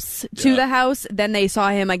steps to the house. Then they saw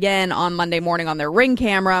him again on Monday morning on their Ring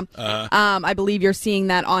camera. I believe you're seeing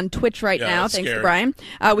that on Twitch right now. Thanks to Brian.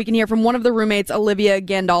 We can hear from one of the roommates, Olivia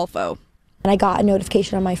Gandolfo. And I got a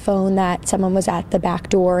notification on my phone that someone was at the back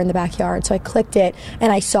door in the backyard. So I clicked it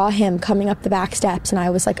and I saw him coming up the back steps, and I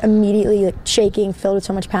was like immediately shaking, filled with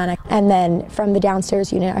so much panic. And then from the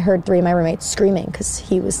downstairs unit, I heard 3 of my roommates screaming because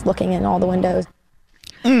he was looking in all the windows.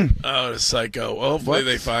 Oh, psycho. Well, hopefully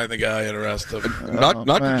they find the guy and arrest him. Not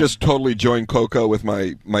to just totally join Coco with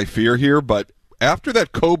my fear here, but after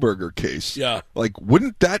that Kohberger case, like,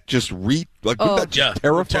 wouldn't that just wouldn't that just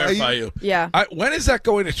terrify you? Yeah. When is that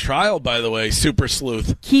going to trial, by the way, Super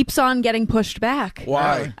Sleuth? Keeps on getting pushed back.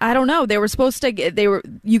 Why? I don't know. They were supposed to.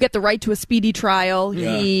 You get the right to a speedy trial.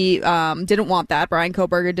 Yeah. He didn't want that. Brian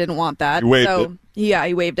Kohberger didn't want that. He waived it. Yeah,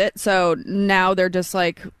 he waived it. So now they're just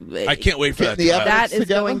like, I can't wait for that trial. That is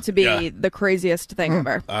going to be the craziest thing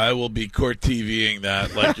ever. I will be court TVing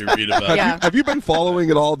that like you read about. Have you been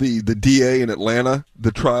following at all the DA in Atlanta,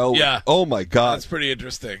 the trial? Yeah. Oh, my God. That's pretty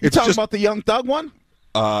interesting. You're talking about the Young Thug one?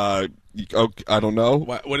 I don't know.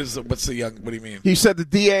 What's the young? What do you mean? You said the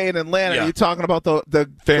DA in Atlanta. Yeah. You're talking about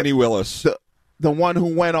the Fannie Willis, the one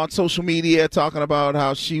who went on social media talking about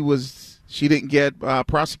how she didn't get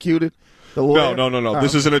prosecuted. The lawyer? No.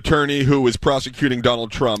 This is an attorney who was prosecuting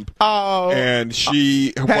Donald Trump. Oh, and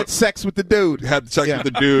she had sex with the dude. With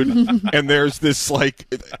the dude, and there's this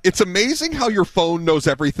it's amazing how your phone knows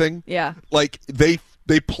everything. Yeah, like they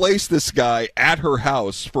place this guy at her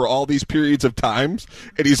house for all these periods of times,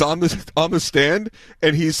 and he's on the stand,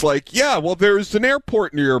 and he's like, "Yeah, well, there's an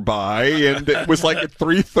airport nearby," and it was like at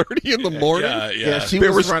 3:30 in the morning. Yeah,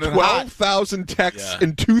 there was 12,000 texts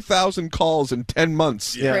and 2,000 calls in 10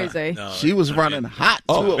 months. Crazy. No, she was running hot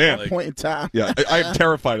too at one point in time. Yeah, I am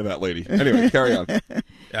terrified of that lady. Anyway, carry on.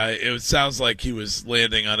 It sounds like he was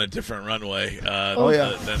landing on a different runway than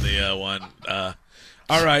the one.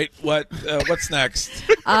 All right, what's next?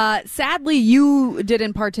 Sadly, you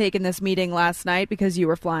didn't partake in this meeting last night because you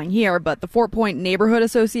were flying here, but the Fort Point Neighborhood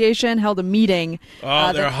Association held a meeting.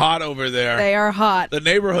 They're hot over there. They are hot. The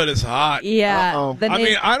neighborhood is hot. Yeah.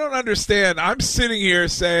 I don't understand. I'm sitting here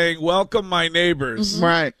saying, welcome my neighbors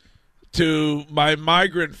right, to my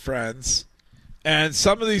migrant friends. And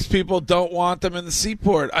some of these people don't want them in the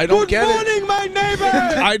seaport. I don't get it. Good morning, my neighbor.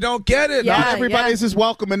 I don't get it. Not everybody's as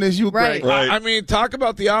welcoming as you, Greg. Right. I mean, talk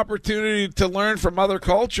about the opportunity to learn from other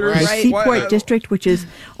cultures. The Seaport District, which is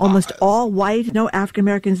almost all white, no African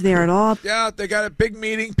Americans there at all. Yeah, they got a big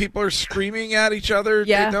meeting. People are screaming at each other.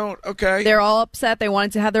 Yeah. They don't. Okay. They're all upset. They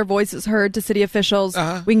wanted to have their voices heard to city officials.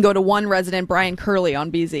 We can go to one resident, Brian Curley,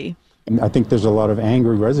 on BZ. I think there's a lot of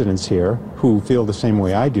angry residents here who feel the same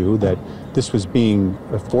way I do, that this was being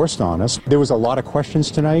forced on us. There was a lot of questions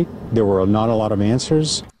tonight. There were not a lot of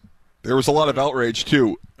answers. There was a lot of outrage,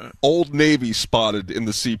 too. Old Navy spotted in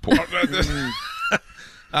the seaport.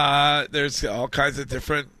 There's all kinds of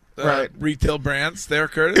different retail brands there,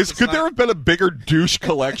 Curtis. Could there have been a bigger douche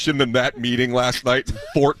collection than that meeting last night in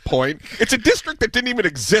Fort Point? It's a district that didn't even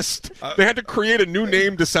exist. They had to create a new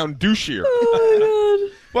name to sound douchier.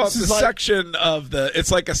 Well, it's it's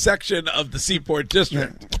like a section of the Seaport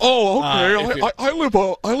District. Oh, okay. I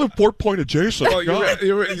live Fort Point adjacent. Well,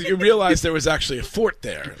 you realize there was actually a fort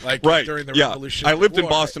there, like during the Revolutionary I lived War. in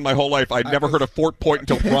Boston my whole life. I'd never heard of Fort Point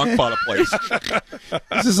until Gronk bought a place.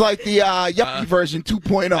 This is like the yuppie version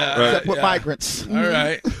 2.0, except with migrants. All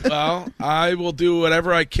right. Well, I will do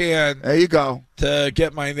whatever I can. There you go. To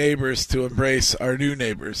get my neighbors to embrace our new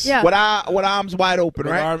neighbors. Yeah. With arms wide open,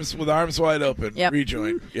 right? With arms wide open. Yep.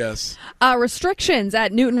 Rejoin. Yes. Restrictions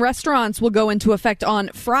at Newton restaurants will go into effect on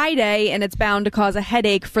Friday, and it's bound to cause a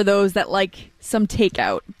headache for those that like some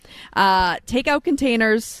takeout. Takeout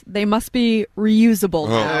containers, they must be reusable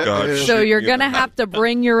now. God. So you're going to have to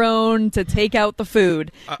bring your own to take out the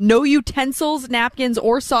food. No utensils, napkins,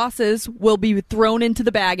 or sauces will be thrown into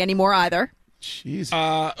the bag anymore either. Jeez.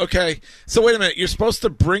 Okay. So wait a minute. You're supposed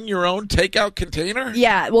to bring your own takeout container?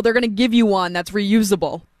 Yeah. Well, they're going to give you one that's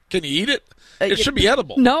reusable. Can you eat it? It should be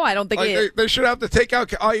edible. No, I don't think they should have to take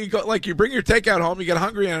out. You go you bring your takeout home. You get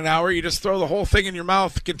hungry in an hour. You just throw the whole thing in your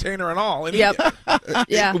mouth, container and all. And yep.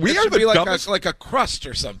 Yeah. We are be dumbest... like a crust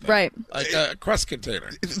or something. Right. Like a crust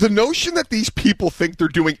container. The notion that these people think they're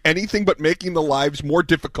doing anything but making the lives more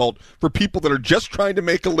difficult for people that are just trying to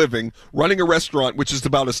make a living running a restaurant, which is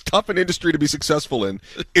about as tough an industry to be successful in.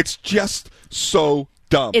 It's just so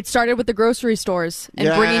dumb. It started with the grocery stores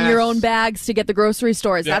and bringing your own bags to get the grocery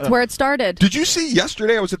stores. That's where it started. Did you see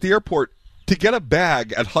yesterday I was at the airport to get a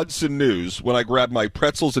bag at Hudson News when I grabbed my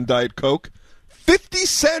pretzels and Diet Coke? 50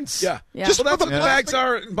 cents. Yeah. Just well, that's for the what the bags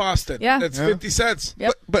are in Boston. Yeah. It's 50 cents.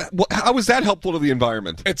 Yep. But how is that helpful to the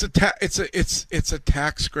environment? It's a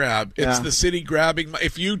tax grab. It's the city grabbing.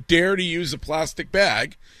 If you dare to use a plastic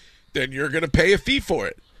bag, then you're going to pay a fee for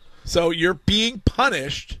it. So you're being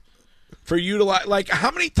punished for you to like how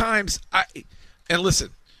many times and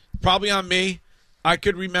listen, probably on me. I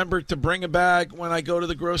could remember to bring a bag when I go to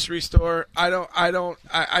the grocery store. I don't.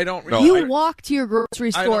 You walk to your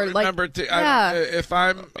grocery store. I don't remember if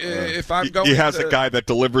I'm going. He has a guy that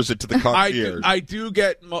delivers it to the concierge. I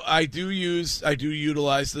do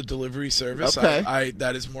utilize the delivery service. Okay.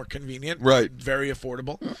 That is more convenient. Right. Very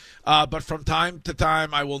affordable. But from time to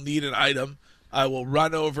time, I will need an item. I will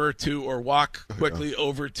run over to or walk quickly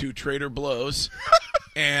over to Trader Blo's.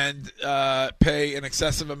 And pay an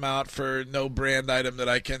excessive amount for no brand item that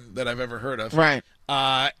I've ever heard of. Right.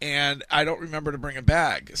 And I don't remember to bring a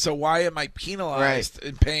bag. So why am I penalized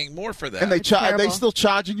in paying more for that? And they still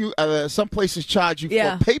charging you. Some places charge you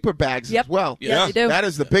for paper bags as well. Yeah, they do. That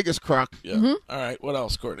is the biggest crock. Yeah. All right. What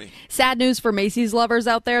else, Courtney? Sad news for Macy's lovers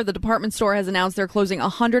out there. The department store has announced they're closing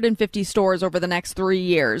 150 stores over the next 3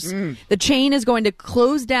 years. The chain is going to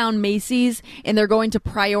close down Macy's, and they're going to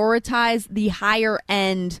prioritize the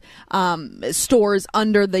higher-end stores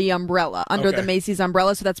under the umbrella, the Macy's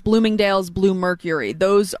umbrella. So that's Bloomingdale's, Blue Mercury.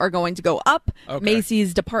 Those are going to go up. Okay.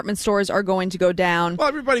 Macy's department stores are going to go down. Well,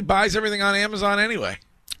 everybody buys everything on Amazon anyway.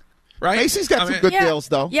 Right? Macy's got some good deals,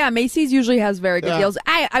 though. Yeah, Macy's usually has very good deals.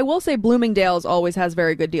 I will say Bloomingdale's always has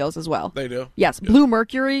very good deals as well. They do? Yes. Yeah. Blue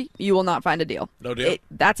Mercury, you will not find a deal. No deal?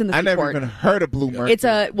 That's in the I Seaport. never even heard of Blue Mercury. It's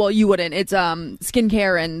you wouldn't. It's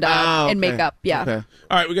skincare and makeup. Yeah. Okay.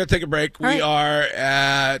 All right, we got to take a break. We are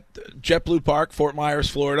at JetBlue Park, Fort Myers,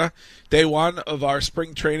 Florida. Day one of our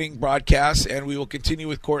spring training broadcast, and we will continue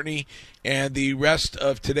with Courtney and the rest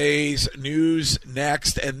of today's news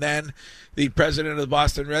next. And then the president of the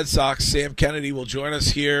Boston Red Sox, Sam Kennedy, will join us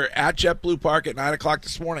here at JetBlue Park at 9 o'clock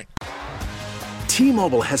this morning.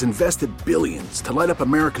 T-Mobile has invested billions to light up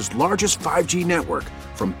America's largest 5G network,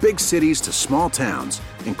 from big cities to small towns,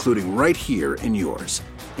 including right here in yours.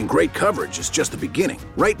 And great coverage is just the beginning.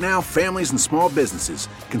 Right now, families and small businesses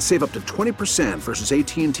can save up to 20% versus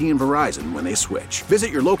AT&T and Verizon when they switch.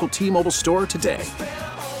 Visit your local T-Mobile store today.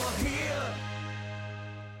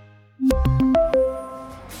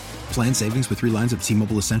 Plan savings with 3 lines of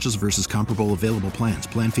T-Mobile Essentials versus comparable available plans.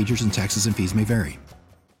 Plan features and taxes and fees may vary.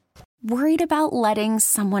 Worried about letting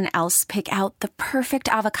someone else pick out the perfect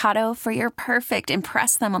avocado for your perfect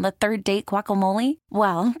impress them on the third date guacamole?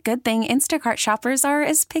 Well, good thing Instacart shoppers are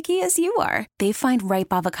as picky as you are. They find ripe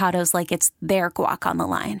avocados like it's their guac on the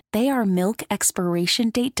line. They are milk expiration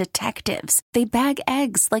date detectives. They bag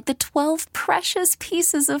eggs like the 12 precious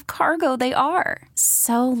pieces of cargo they are.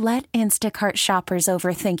 So let Instacart shoppers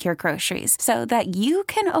overthink your groceries so that you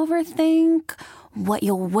can overthink what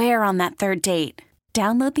you'll wear on that third date.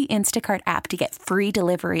 Download the Instacart app to get free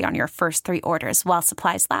delivery on your first 3 orders while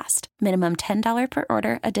supplies last. Minimum $10 per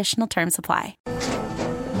order. Additional terms apply.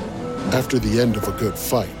 After the end of a good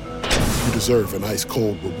fight, you deserve an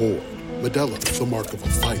ice-cold reward. Modelo, the mark of a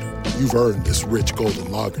fighter. You've earned this rich golden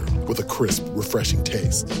lager with a crisp, refreshing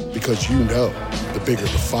taste. Because you know, the bigger the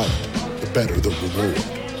fight, the better the reward.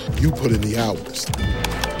 You put in the hours,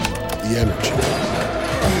 the energy,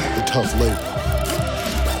 the tough labor.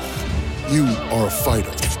 You are a fighter,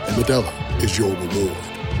 and Modelo is your reward.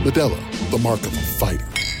 Modelo, the mark of a fighter.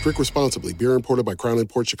 Drink responsibly. Beer imported by Crown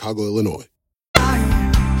Imports, Chicago, Illinois.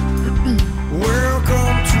 Welcome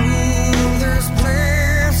to this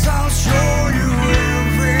place. I'll show you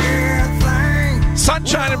everything.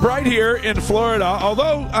 Sunshine and bright here in Florida,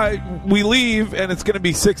 although we leave and it's going to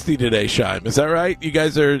be 60 today, Shime. Is that right? You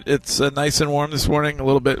guys it's nice and warm this morning, a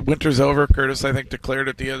little bit. Winter's over. Curtis, I think, declared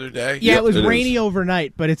it the other day. Yeah, it was rainy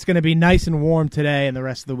overnight, but it's going to be nice and warm today and the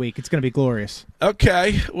rest of the week. It's going to be glorious.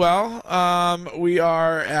 Okay, well, we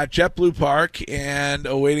are at JetBlue Park and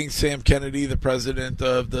awaiting Sam Kennedy, the president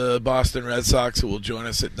of the Boston Red Sox, who will join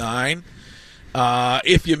us at 9.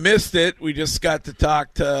 If you missed it, we just got to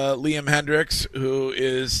talk to Liam Hendricks, who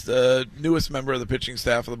is the newest member of the pitching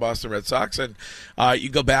staff of the Boston Red Sox. And you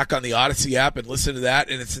go back on the Odyssey app and listen to that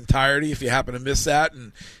in its entirety if you happen to miss that.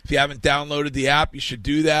 And if you haven't downloaded the app, you should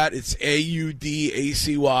do that. It's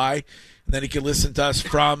AUDACY. And then you can listen to us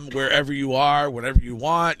from wherever you are, whenever you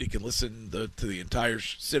want. You can listen to the entire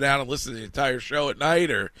sit down and listen to the entire show at night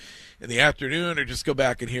or in the afternoon, or just go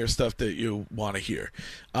back and hear stuff that you want to hear.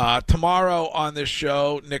 Tomorrow on this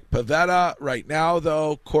show, Nick Pavetta. Right now,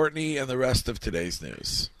 though, Courtney and the rest of today's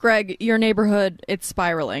news. Greg, your neighborhood, it's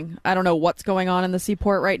spiraling. I don't know what's going on in the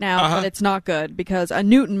Seaport right now, but it's not good because a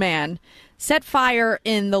Newton man set fire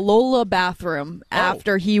in the Lola bathroom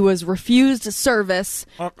after he was refused service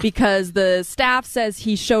because the staff says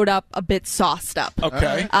he showed up a bit sauced up.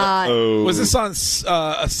 Okay. Was this on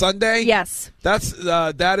a Sunday? Yes.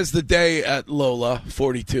 That is the day at Lola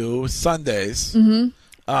 42, Sundays. Mm-hmm.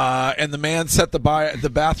 and the man set the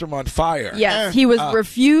bathroom on fire. Yes, he was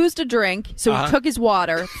refused a drink, so he took his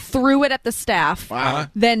water, threw it at the staff,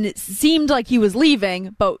 then it seemed like he was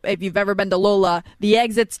leaving, but if you've ever been to Lola, the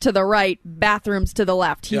exit's to the right, bathrooms to the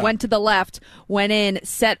left. He went to the left, went in,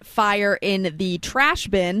 set fire in the trash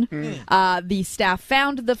bin. The staff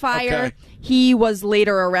found the fire. Okay. He was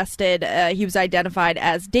later arrested. He was identified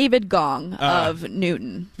as David Gong of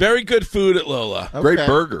Newton. Very good food at Lola. Great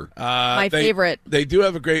burger. My favorite. They do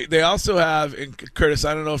have they also have, in Curtis,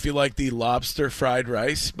 I don't know if you like the lobster fried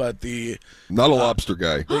rice, but not a lobster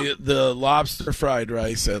guy. The lobster fried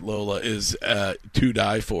rice at Lola is to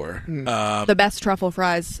die for. The best truffle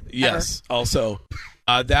fries Yes. ever. Also,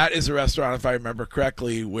 that is a restaurant, if I remember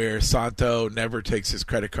correctly, where Santo never takes his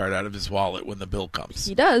credit card out of his wallet when the bill comes.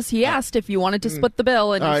 He does. He asked if you wanted to split the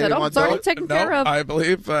bill, and you said, "Oh, it's already taken care of." I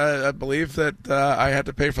believe that I had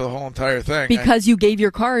to pay for the whole entire thing because you gave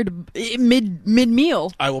your card mid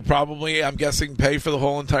meal. I will probably, I'm guessing, pay for the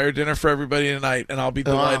whole entire dinner for everybody tonight, and I'll be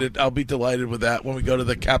delighted. I'll be delighted with that when we go to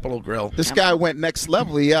the Capitol Grill. This guy went next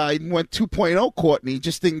level. Yeah, he went 2.0. Courtney. He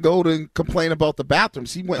just didn't go to complain about the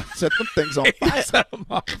bathrooms. He went and set them things on fire. He set them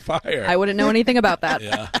on fire. I wouldn't know anything about that.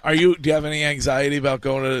 Yeah. Do you have any anxiety about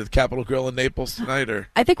going to the Capitol Grill in Naples tonight, or?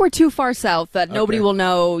 I think we're too far south that nobody will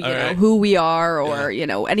know, you know, who we are or you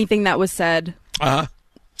know anything that was said.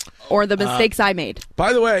 Or the mistakes I made.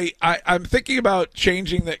 By the way, I'm thinking about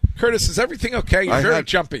changing the. Curtis, is everything okay? You're very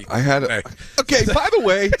jumpy. I had it. Okay, by the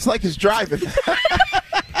way, it's like he's driving.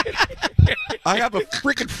 I have a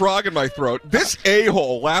freaking frog in my throat. This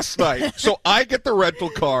a-hole last night. So I get the rental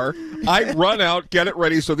car. I run out, get it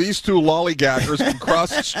ready so these two lollygaggers can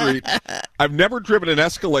cross the street. I've never driven an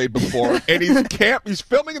Escalade before, and he's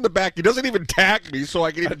filming in the back. He doesn't even tag me so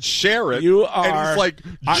I can even share it. And he's like,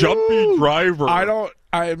 jumpy driver.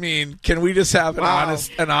 I mean, can we just have an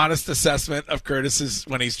honest assessment of Curtis's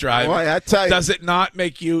when he's driving? Boy, I tell you. Does it not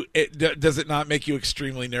make you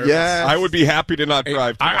extremely nervous? Yes. I would be happy to not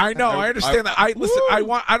drive. I know. I understand that.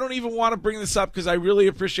 I don't even want to bring this up because I really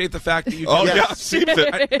appreciate the fact that you. Oh yeah, seems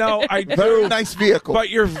it. I do. Very nice vehicle. But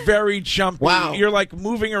you're very jumpy. Wow. You're like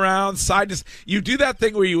moving around side to. You do that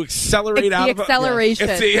thing where you accelerate out of acceleration.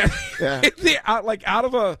 Out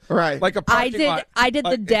of a like a parking lot. I did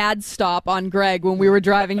the dad stop on Greg when we were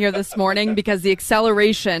driving here this morning because the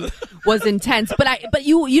acceleration was intense. But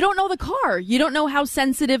you don't know the car. You don't know how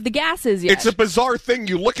sensitive the gas is yet. It's a bizarre thing.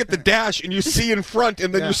 You look at the dash and you see in front,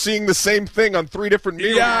 and then you're seeing the same thing on 3 different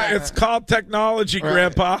mirrors. Yeah, it's called technology,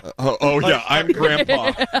 Grandpa. Yeah, I'm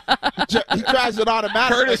Grandpa. He drives it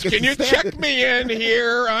automatic. Curtis, can you check me in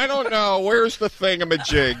here? I don't know. Where's the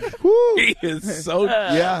thingamajig? He is so.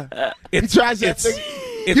 He drives that thing.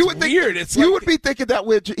 It's weird. You would be thinking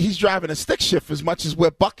that he's driving a stick shift as much as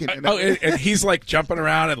we're bucking. And he's like jumping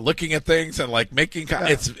around and looking at things and like making.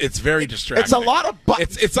 It's very distracting. It's a lot of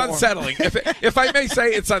buttons. It's unsettling. If I may say,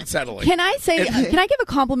 it's unsettling. Can I give a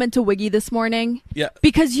compliment to Wiggy this morning? Yeah.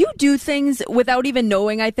 Because you do things without even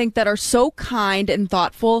knowing, I think, that are so kind and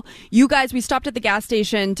thoughtful. You guys, we stopped at the gas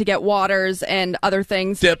station to get waters and other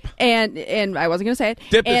things. Dip. And I wasn't going to say it.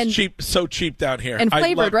 Dip is cheap, so cheap down here. And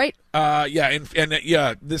flavored, right?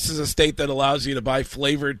 This is a state that allows you to buy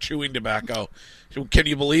flavored chewing tobacco. Can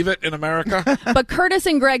you believe it in America? But Curtis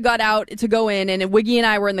and Greg got out to go in, and Wiggy and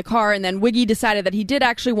I were in the car, and then Wiggy decided that he did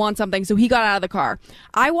actually want something, so he got out of the car.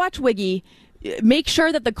 I watched Wiggy make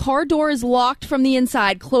sure that the car door is locked from the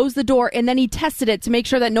inside, close the door, and then he tested it to make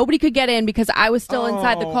sure that nobody could get in because I was still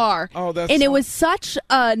inside the car. It was such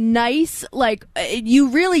a nice,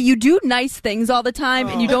 you do nice things all the time,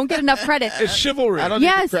 and you don't get enough credit. It's chivalry. I don't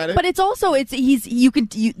need the credit. But it's also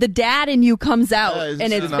the dad in you comes out,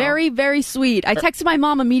 and it's very, very sweet. I texted my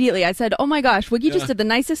mom immediately. I said, "Oh my gosh, Wiggy just did the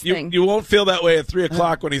nicest thing." You won't feel that way at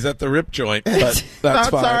 3:00 when he's at the rip joint, but that's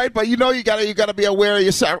fine. All right, but you gotta be aware of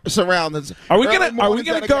your surroundings. Are we gonna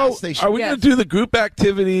do the group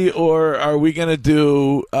activity, or are we gonna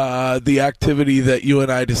do the activity that you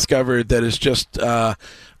and I discovered that is just a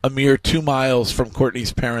mere 2 miles from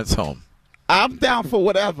Courtney's parents' home? I'm down for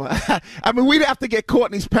whatever. I mean, we'd have to get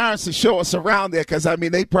Courtney's parents to show us around there because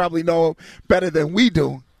they probably know better than we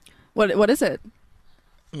do. What is it?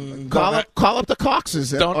 Call up the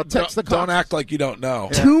Coxes or text the Coxes. Don't act like you don't know.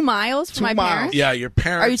 2 miles from my parents? Yeah, your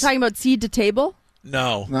parents. Are you talking about seed to table?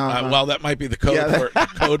 No. Well, that might be the code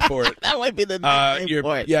for it. That might be the name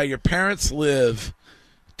for it. Yeah, your parents live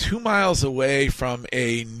 2 miles away from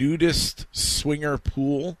a nudist swinger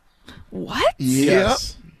pool. What?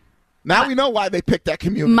 Yes. Now we know why they picked that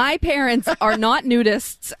community. My parents are not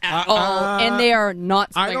nudists at all, and they are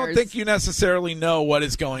not swingers. I don't think you necessarily know what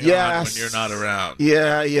is going on when you're not around.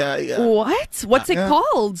 Yeah. What? What's it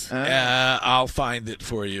called? I'll find it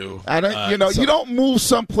for you. I don't. You don't move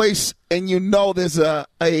someplace and you know there's a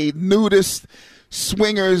nudist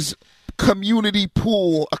swingers community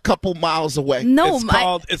pool a couple miles away. No,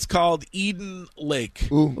 it's called Eden Lake.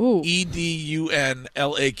 EDUNLAKE.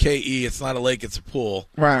 It's not a lake; it's a pool.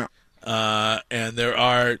 Right. And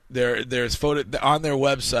there's photo on their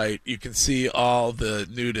website. You can see all the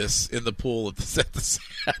nudists in the pool at the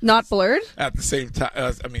not blurred at the same time.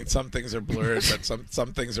 I mean, some things are blurred, but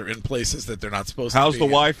some things are in places that they're not supposed How's to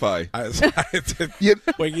be. How's the Wi-Fi?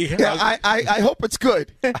 I hope it's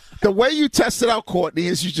good. The way you test it out, Courtney,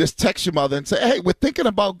 is you just text your mother and say, "Hey, we're thinking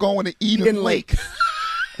about going to Eden Lake."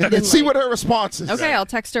 And see what her response is. Okay, I'll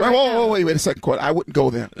text her right now. Wait a second, Courtney. I wouldn't go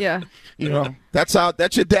there. Yeah. That's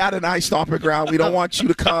your dad and I stomping ground. We don't want you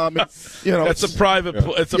to come. It's a private.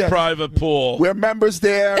 It's a private pool. We're members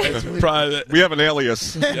there. It's private. We have an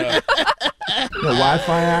alias. The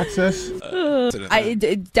Wi-Fi access.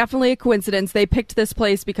 Definitely a coincidence. They picked this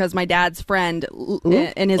place because my dad's friend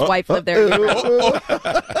and his wife live there.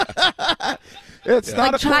 It's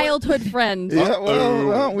not like a childhood friend. Yeah,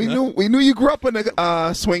 well, we knew you grew up in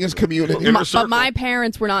a swingers community. But my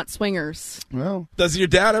parents were not swingers. Well, does your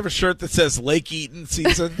dad have a shirt that says Lake Eaton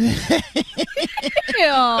season?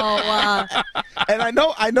 And I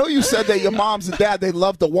know you said that your moms and dad, they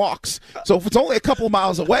love the walks. So if it's only a couple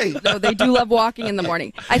miles away. No, they do love walking in the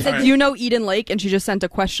morning. I said, do you know Eden Lake? And she just sent a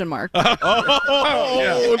question mark. No.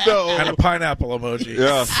 And a pineapple emoji.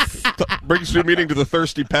 Yeah. Brings your meeting to the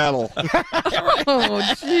thirsty paddle. Oh,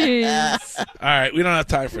 jeez. All right, we don't have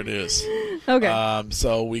time for news. Okay.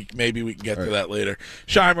 So maybe we can get to that later.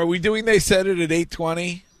 Shime, are we doing They Said It at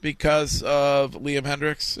 8:20 because of Liam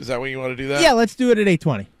Hendricks? Is that when you want to do that? Yeah, let's do it at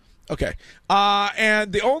 8:20. Okay.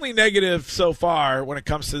 And the only negative so far when it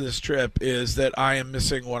comes to this trip is that I am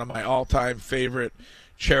missing one of my all-time favorite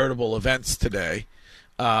charitable events today.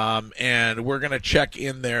 And we're going to check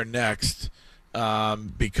in there next.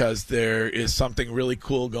 Because there is something really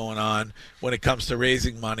cool going on when it comes to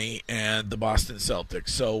raising money and the Boston Celtics.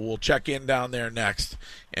 So we'll check in down there next,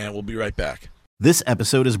 and we'll be right back. This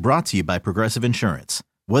episode is brought to you by Progressive Insurance.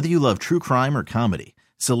 Whether you love true crime or comedy,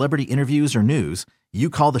 celebrity interviews or news, you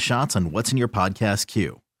call the shots on what's in your podcast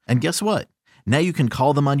queue. And guess what? Now you can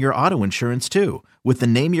call them on your auto insurance too with the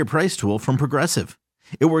Name Your Price tool from Progressive.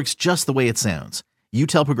 It works just the way it sounds. You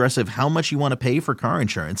tell Progressive how much you want to pay for car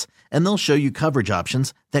insurance, and they'll show you coverage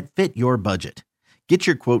options that fit your budget. Get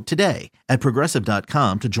your quote today at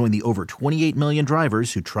Progressive.com to join the over 28 million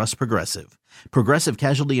drivers who trust Progressive. Progressive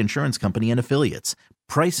Casualty Insurance Company and Affiliates.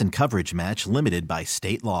 Price and coverage match limited by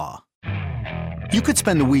state law. You could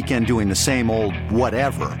spend the weekend doing the same old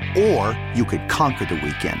whatever, or you could conquer the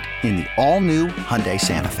weekend in the all-new Hyundai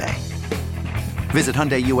Santa Fe. Visit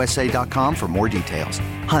HyundaiUSA.com for more details.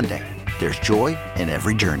 Hyundai. There's joy in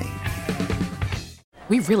every journey.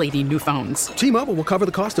 We really need new phones. T-Mobile will cover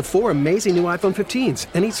the cost of 4 amazing new iPhone 15s,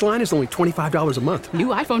 and each line is only $25 a month. New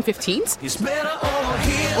iPhone 15s? It's better over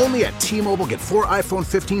here. Only at T-Mobile, get 4 iPhone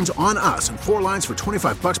 15s on us and 4 lines for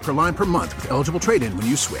 $25 per line per month with eligible trade-in when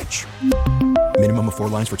you switch. Minimum of 4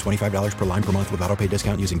 lines for $25 per line per month with autopay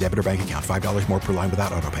discount using debit or bank account. $5 more per line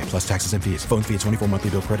without autopay, plus taxes and fees. Phone fee at 24 monthly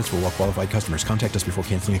bill credits for well-qualified customers. Contact us before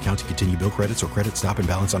canceling account to continue bill credits or credit stop and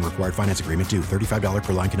balance on required finance agreement due. $35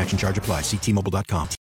 per line connection charge applies. See T-Mobile.com.